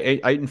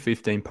 8 and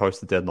 15 post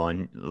the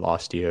deadline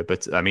last year.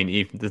 But I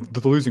mean,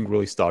 the losing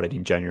really started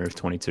in January of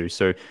 22.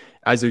 So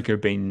as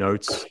EcoBean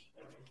notes,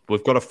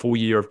 we've got a full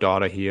year of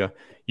data here.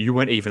 You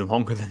went even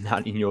longer than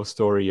that in your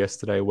story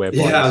yesterday,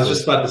 whereby I was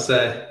just about to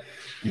say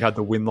you had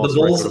the win-loss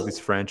record of this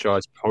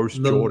franchise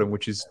post Jordan,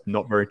 which is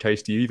not very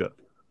tasty either.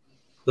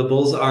 The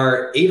Bulls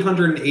are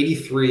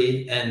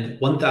 883 and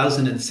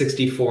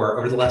 1,064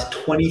 over the last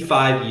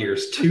 25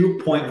 years,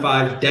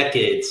 2.5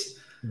 decades,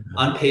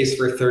 on pace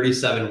for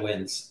 37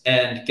 wins.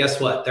 And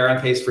guess what? They're on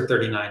pace for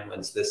 39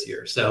 wins this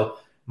year. So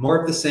more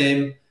of the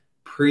same,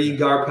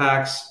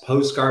 pre-Garpax,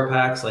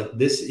 post-Garpax. Like,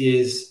 this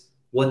is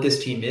what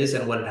this team is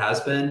and what it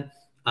has been.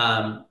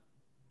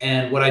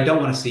 And what I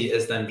don't want to see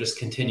is them just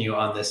continue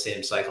on this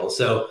same cycle.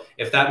 So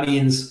if that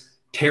means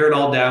tear it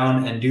all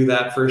down and do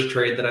that first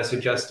trade that I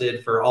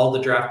suggested for all the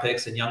draft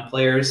picks and young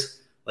players,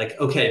 like,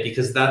 okay,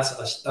 because that's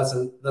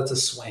a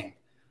swing.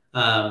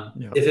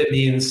 If it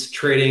means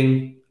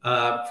trading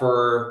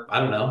for,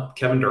 I don't know,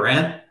 Kevin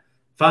Durant,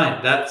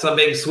 fine, that's a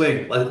big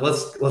swing.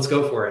 Let's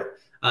go for it.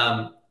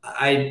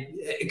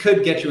 It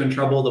could get you in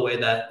trouble the way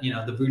that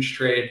the Vooch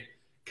trade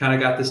kind of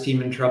got this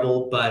team in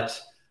trouble,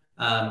 but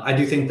I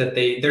do think that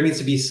there needs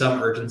to be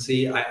some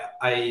urgency.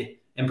 I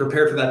am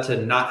prepared for that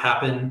to not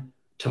happen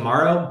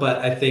tomorrow, but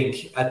I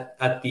think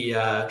at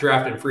the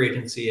draft and free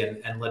agency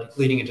and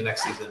leading into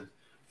next season,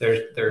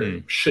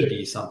 there should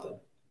be something.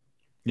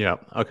 Yeah.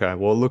 Okay.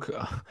 Well, look,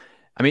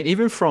 I mean,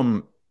 even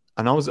from,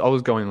 and I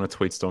was going on a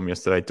tweet storm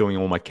yesterday, doing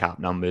all my cap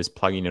numbers,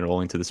 plugging it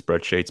all into the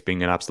spreadsheets,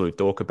 being an absolute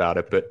dork about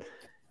it, but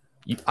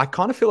I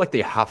kind of feel like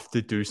they have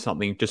to do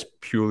something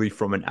just purely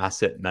from an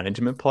asset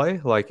management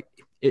play. Like,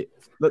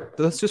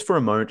 let's just for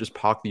a moment just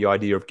park the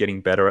idea of getting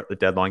better at the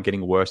deadline,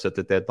 getting worse at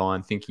the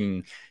deadline,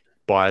 thinking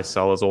buyers,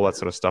 sellers, all that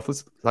sort of stuff.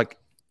 Let's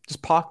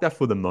just park that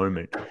for the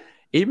moment.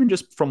 Even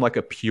just from like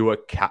a pure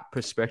cap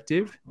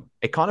perspective,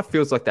 it kind of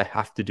feels like they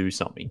have to do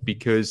something,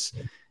 because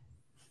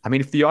I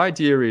mean, if the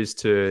idea is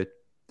to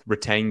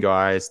retain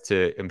guys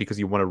and because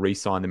you want to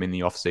re-sign them in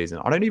the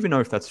offseason, I don't even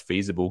know if that's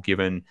feasible,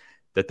 given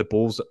that the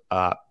Bulls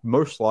are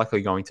most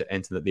likely going to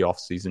enter the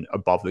offseason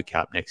above the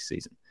cap next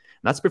season.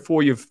 And that's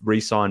before you've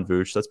re-signed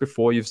Vooch. That's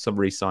before you've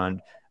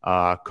re-signed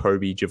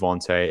Kobe,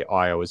 Javonte,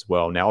 Io as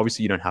well. Now,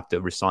 obviously, you don't have to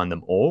re-sign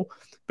them all,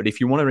 but if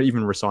you want to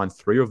even re-sign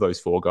 3 of those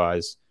 4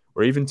 guys,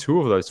 or even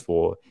 2 of those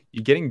 4,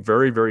 you're getting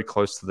very, very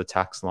close to the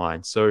tax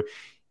line. So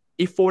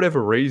if for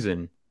whatever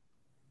reason,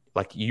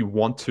 like, you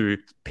want to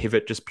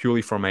pivot just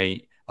purely from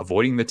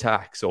avoiding the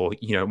tax, or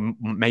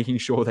making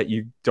sure that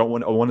you don't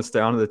want to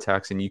stay under the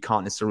tax and you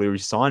can't necessarily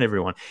re-sign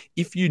everyone,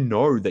 if you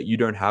know that you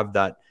don't have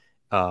that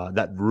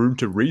that room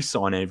to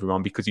re-sign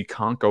everyone because you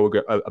can't go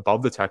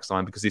above the tax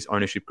line because this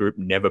ownership group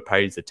never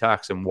pays the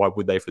tax, and why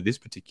would they for this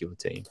particular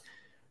team?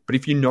 But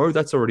if you know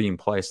that's already in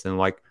place, then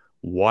like,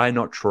 why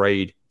not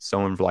trade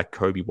someone like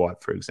Kobe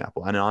White, for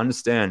example? And I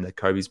understand that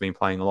Kobe's been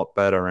playing a lot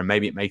better, and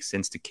maybe it makes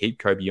sense to keep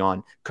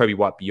Kobe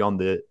White beyond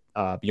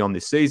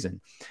this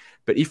season.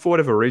 But if for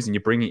whatever reason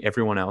you're bringing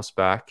everyone else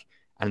back,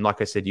 and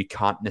like I said, you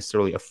can't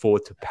necessarily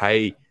afford to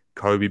pay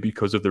Kobe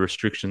because of the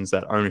restrictions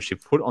that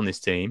ownership put on this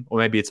team, or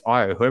maybe it's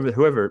Io,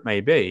 whoever it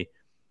may be,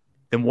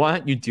 then why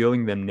aren't you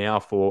dealing them now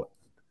for,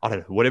 I don't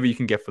know, whatever you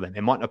can get for them?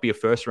 It might not be a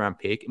first-round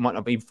pick. It might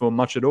not be for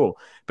much at all.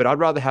 But I'd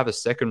rather have a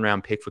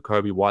second-round pick for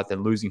Kobe White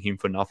than losing him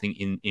for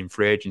nothing in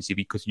free agency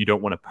because you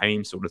don't want to pay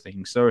him, sort of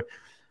thing. So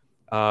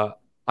I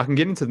can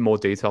get into more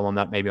detail on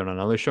that maybe on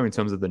another show in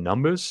terms of the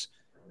numbers.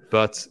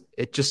 But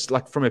it just,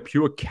 like, from a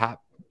pure cap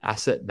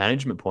asset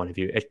management point of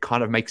view, it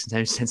kind of makes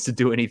no sense to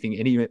do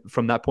anything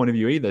from that point of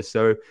view either.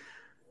 So,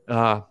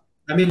 I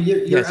mean,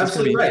 you're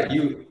absolutely right.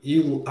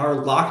 You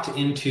are locked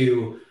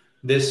into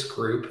this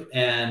group,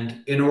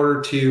 and in order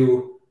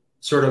to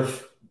sort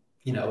of,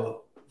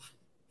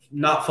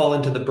 not fall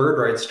into the bird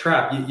rights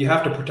trap, you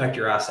have to protect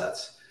your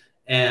assets.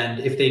 And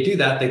if they do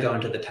that, they go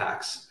into the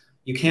tax.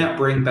 You can't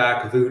bring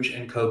back Vooch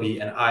and Kobe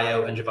and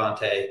Io and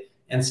Javante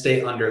and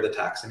stay under the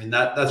tax. I mean,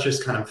 that's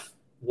just kind of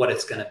what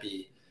it's going to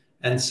be.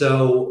 And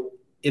so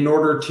in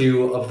order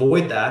to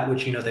avoid that,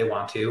 which they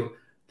want to,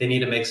 they need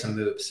to make some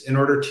moves. In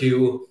order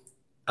to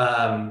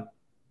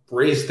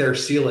raise their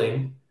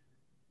ceiling,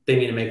 they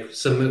need to make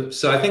some moves.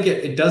 So I think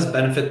it does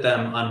benefit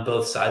them on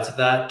both sides of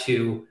that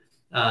to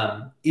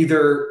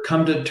either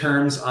come to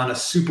terms on a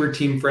super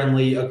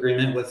team-friendly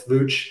agreement with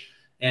Vooch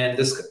and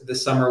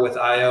this summer with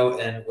Io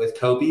and with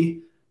Kobe.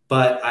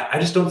 But I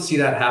just don't see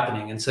that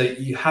happening. And so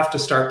you have to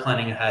start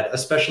planning ahead,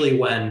 especially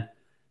when,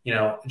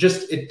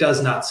 it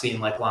does not seem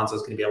like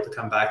Lonzo's going to be able to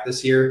come back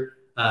this year.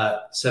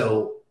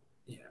 So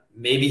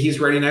maybe he's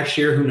ready next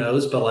year, who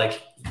knows? But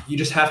like, you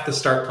just have to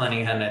start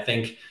planning ahead. And I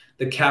think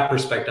the cap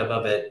perspective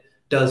of it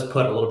does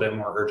put a little bit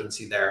more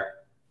urgency there.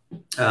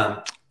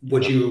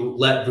 Would you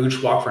let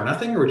Vooch walk for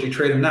nothing, or would you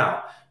trade him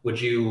now? Would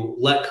you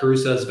let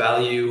Caruso's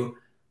value,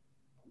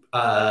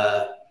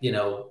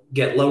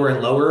 get lower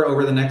and lower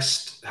over the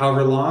next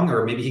however long,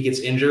 or maybe he gets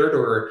injured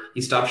or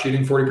he stops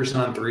shooting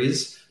 40% on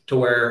threes to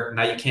where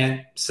now you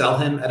can't sell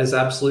him at his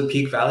absolute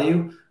peak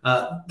value?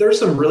 There's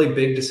some really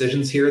big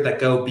decisions here that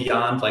go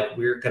beyond like,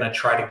 we're going to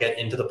try to get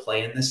into the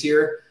play-in this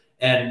year.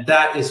 And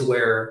that is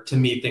where, to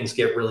me, things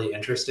get really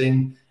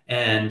interesting.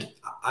 And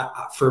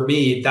for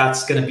me,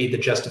 that's going to be the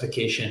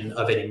justification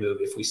of any move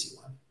if we see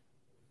one.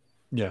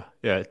 Yeah.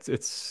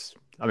 It's.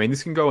 I mean,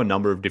 this can go a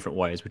number of different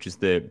ways, which is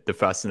the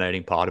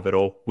fascinating part of it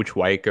all. Which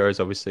way it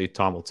goes, obviously,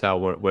 time will tell.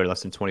 We're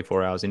less than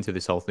 24 hours into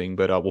this whole thing,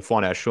 but we'll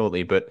find out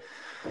shortly. But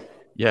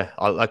yeah,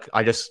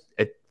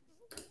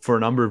 for a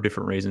number of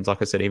different reasons,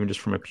 like I said, even just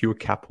from a pure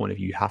cap point of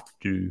view, you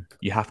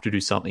have to do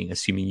something,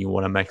 assuming you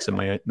want to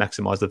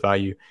maximize the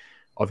value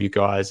of you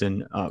guys.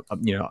 And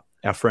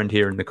our friend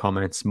here in the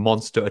comments,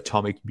 Monster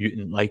Atomic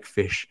Mutant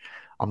Lakefish.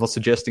 I'm not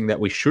suggesting that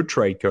we should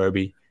trade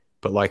Kobe,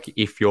 but like,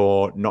 if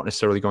you're not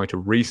necessarily going to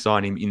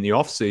re-sign him in the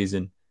off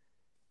season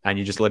and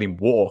you just let him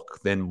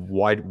walk, then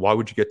why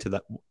would you get to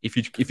that?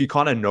 If you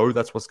kind of know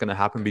that's what's going to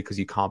happen because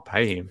you can't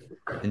pay him,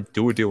 then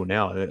do a deal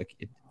now.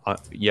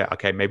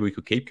 Okay, maybe we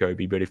could keep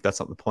Kobe, but if that's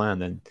not the plan,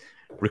 then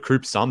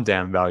recoup some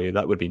damn value.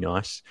 That would be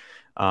nice.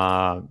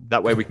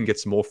 That way we can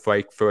get some more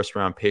fake first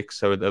round picks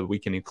so that we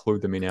can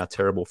include them in our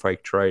terrible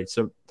fake trade.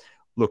 So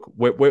look,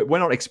 we're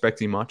not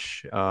expecting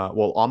much.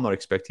 Well, I'm not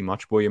expecting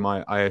much. William,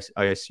 I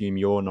assume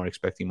you're not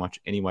expecting much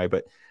anyway,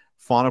 but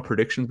final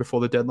predictions before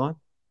the deadline?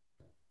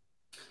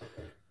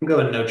 I'm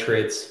going no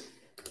trades.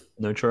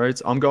 No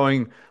trades? I'm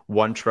going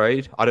one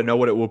trade. I don't know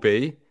what it will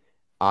be,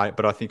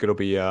 but I think it'll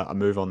be a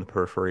move on the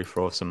periphery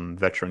for some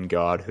veteran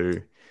guard who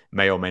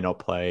may or may not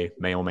play,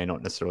 may or may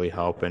not necessarily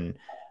help, and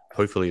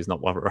hopefully is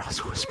not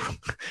Russell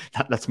Westbrook.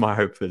 That's my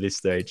hope for this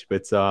stage.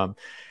 But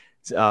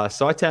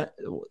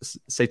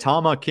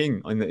Saitama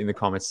King in the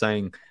comments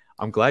saying,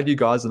 "I'm glad you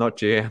guys are not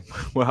GM."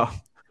 Well,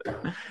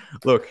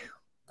 look,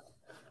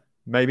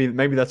 maybe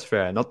that's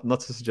fair. Not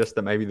to suggest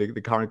that maybe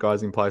the current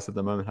guys in place at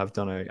the moment have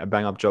done a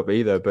bang up job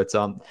either. But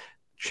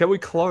shall we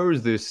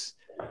close this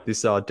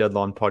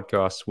deadline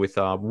podcast with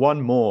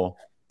one more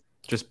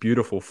just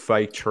beautiful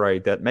fake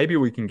trade that maybe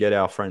we can get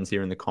our friends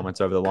here in the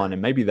comments over the line,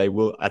 and maybe they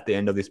will at the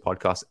end of this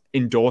podcast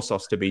endorse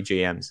us to be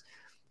GMs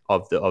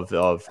of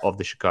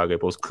the Chicago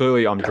Bulls.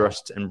 Clearly, I'm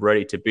dressed and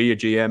ready to be a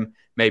GM.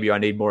 Maybe I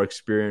need more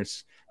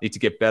experience, need to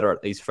get better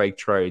at these fake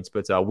trades.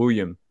 But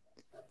William,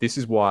 this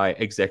is why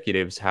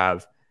executives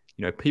have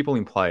people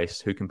in place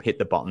who can hit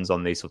the buttons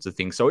on these sorts of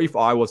things. So if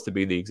I was to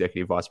be the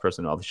executive vice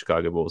president of the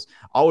Chicago Bulls,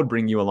 I would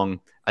bring you along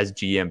as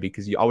GM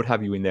because I would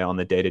have you in there on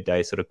the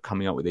day-to-day sort of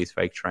coming up with these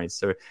fake trades.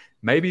 So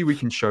maybe we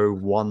can show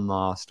one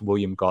last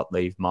William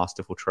Gottlieb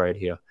masterful trade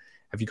here.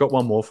 Have you got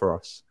one more for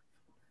us?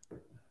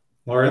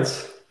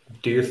 Lawrence,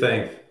 do your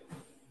thing.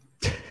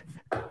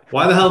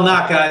 Why the hell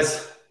not,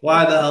 guys?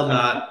 Why the hell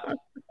not?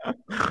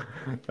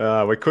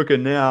 We're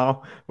cooking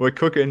now. We're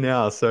cooking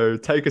now. So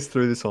take us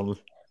through this one,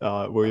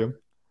 William.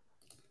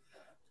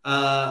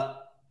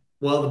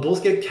 Well, the Bulls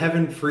get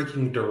Kevin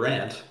freaking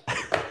Durant,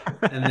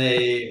 and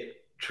they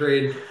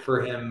trade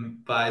for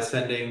him by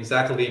sending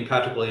Zach LaVine,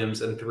 Patrick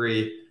Williams, and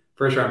 3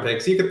 first-round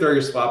picks. You could throw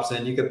your swaps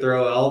in. You could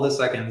throw all the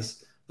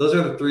seconds. Those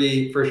are the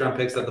 3 first-round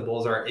picks that the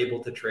Bulls are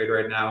able to trade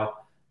right now.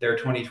 Their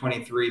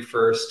 2023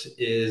 first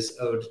is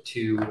owed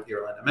to the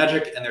Orlando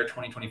Magic, and their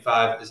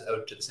 2025 is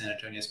owed to the San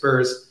Antonio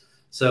Spurs.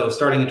 So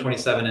starting in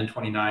 27 and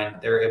 29,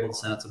 they're able to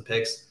send out some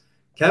picks.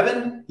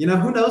 Kevin,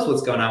 who knows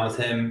what's going on with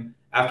him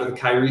after the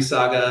Kyrie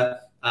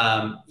saga.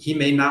 He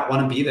may not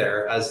want to be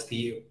there as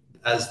the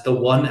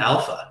one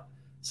alpha.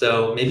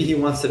 So maybe he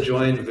wants to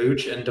join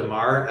Vooch and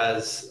DeMar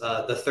as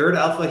the 3rd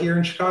alpha here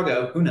in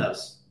Chicago. Who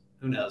knows?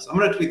 I'm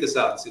going to tweet this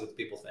out and see what the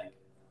people think.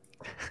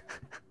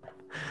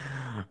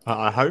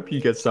 I hope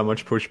you get so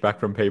much pushback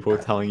from people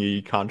telling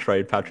you can't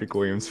trade Patrick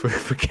Williams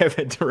for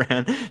Kevin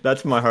Durant.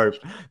 That's my hope.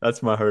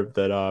 That's my hope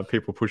that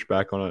people push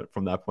back on it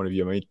from that point of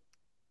view. I mean,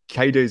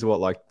 KD's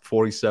like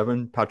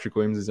 47. Patrick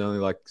Williams is only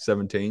like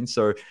 17.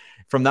 So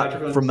from that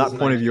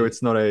point of view,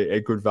 it's not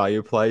a good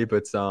value play.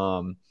 But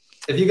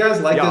if you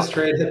guys like this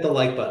trade, hit the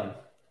like button.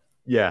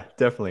 Yeah,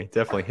 definitely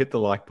hit the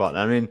like button.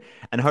 I mean,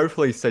 and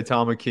hopefully,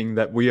 Saitama King,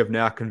 that we have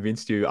now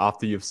convinced you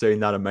after you've seen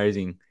that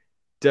amazing,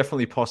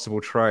 definitely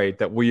possible trade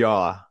that we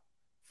are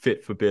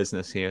fit for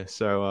business here.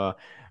 So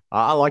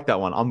I like that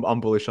one. I'm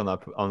bullish on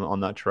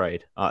that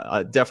trade.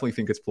 I definitely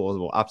think it's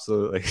plausible.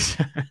 Absolutely.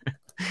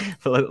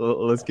 But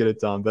let's get it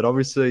done. But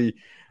obviously,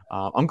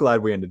 I'm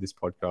glad we ended this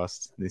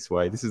podcast this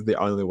way. This is the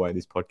only way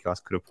this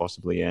podcast could have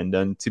possibly ended.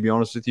 And to be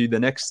honest with you, the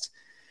next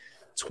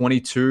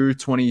 22,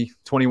 20,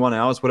 21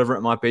 hours, whatever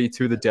it might be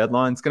to the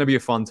deadline, it's going to be a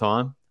fun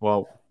time.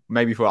 Well,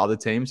 maybe for other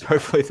teams,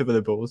 hopefully for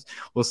the Bulls.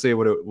 We'll see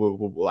what it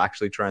will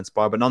actually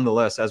transpire. But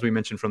nonetheless, as we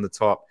mentioned from the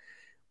top,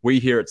 we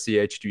here at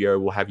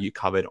CHGO will have you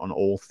covered on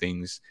all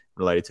things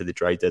related to the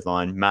trade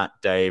deadline. Matt,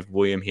 Dave,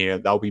 William here,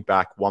 they'll be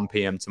back 1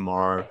 p.m.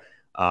 tomorrow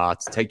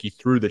to take you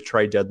through the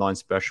trade deadline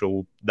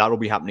special. That'll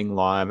be happening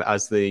live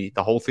as the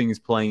whole thing is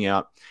playing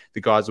out.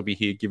 The guys will be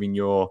here giving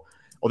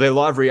their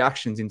live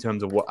reactions in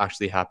terms of what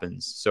actually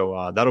happens.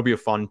 So that'll be a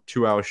fun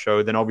 2-hour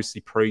show. Then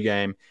obviously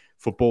pregame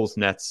for Bulls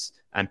Nets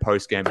and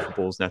postgame for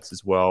Bulls Nets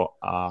as well.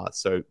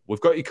 So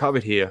we've got you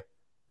covered here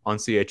on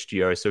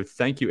CHGO. So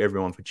thank you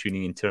everyone for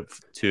tuning in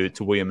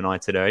to William and I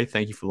today.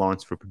 Thank you for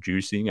Lawrence for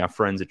producing, our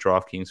friends at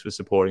DraftKings for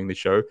supporting the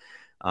show.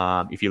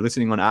 If you're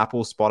listening on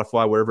Apple,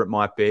 Spotify, wherever it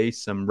might be,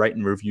 some rate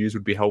and reviews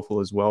would be helpful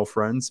as well,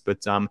 friends.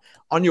 But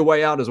on your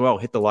way out as well,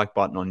 hit the like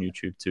button on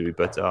YouTube too.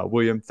 But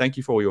William, thank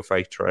you for all your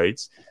fake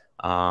trades.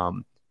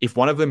 If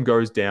one of them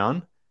goes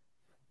down,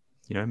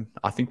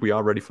 I think we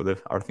are ready for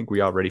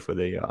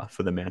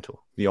the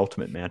mantle, the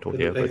ultimate mantle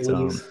here. But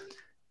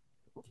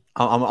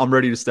I'm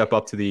ready to step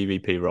up to the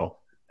EVP role.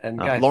 And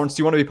guys, Lawrence,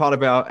 do you want to be part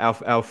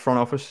of our front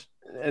office?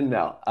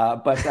 No,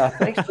 but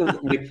thanks to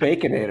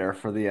McBaconator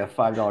for the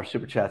 $5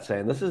 super chat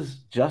saying, this is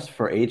just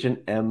for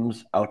Agent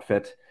M's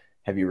outfit.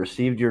 Have you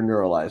received your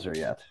neuralizer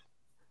yet?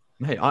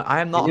 Hey,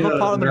 I am not. I'm not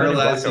part of the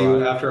neuralize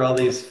you after all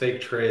these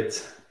fake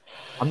trades.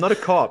 I'm not a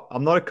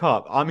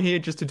cop. I'm here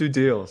just to do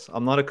deals.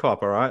 I'm not a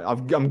cop. All right.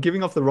 I'm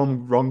giving off the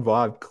wrong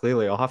vibe.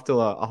 Clearly, I'll have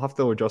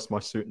to adjust my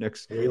suit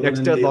next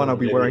deadline. I'll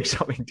be wearing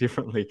something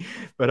differently.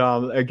 But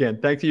again,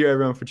 thank you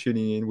everyone for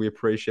tuning in. We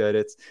appreciate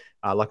it.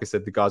 Like I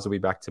said, the guys will be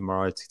back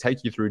tomorrow to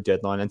take you through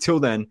deadline. Until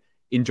then,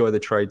 enjoy the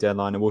trade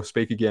deadline, and we'll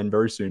speak again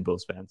very soon,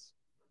 Bulls fans.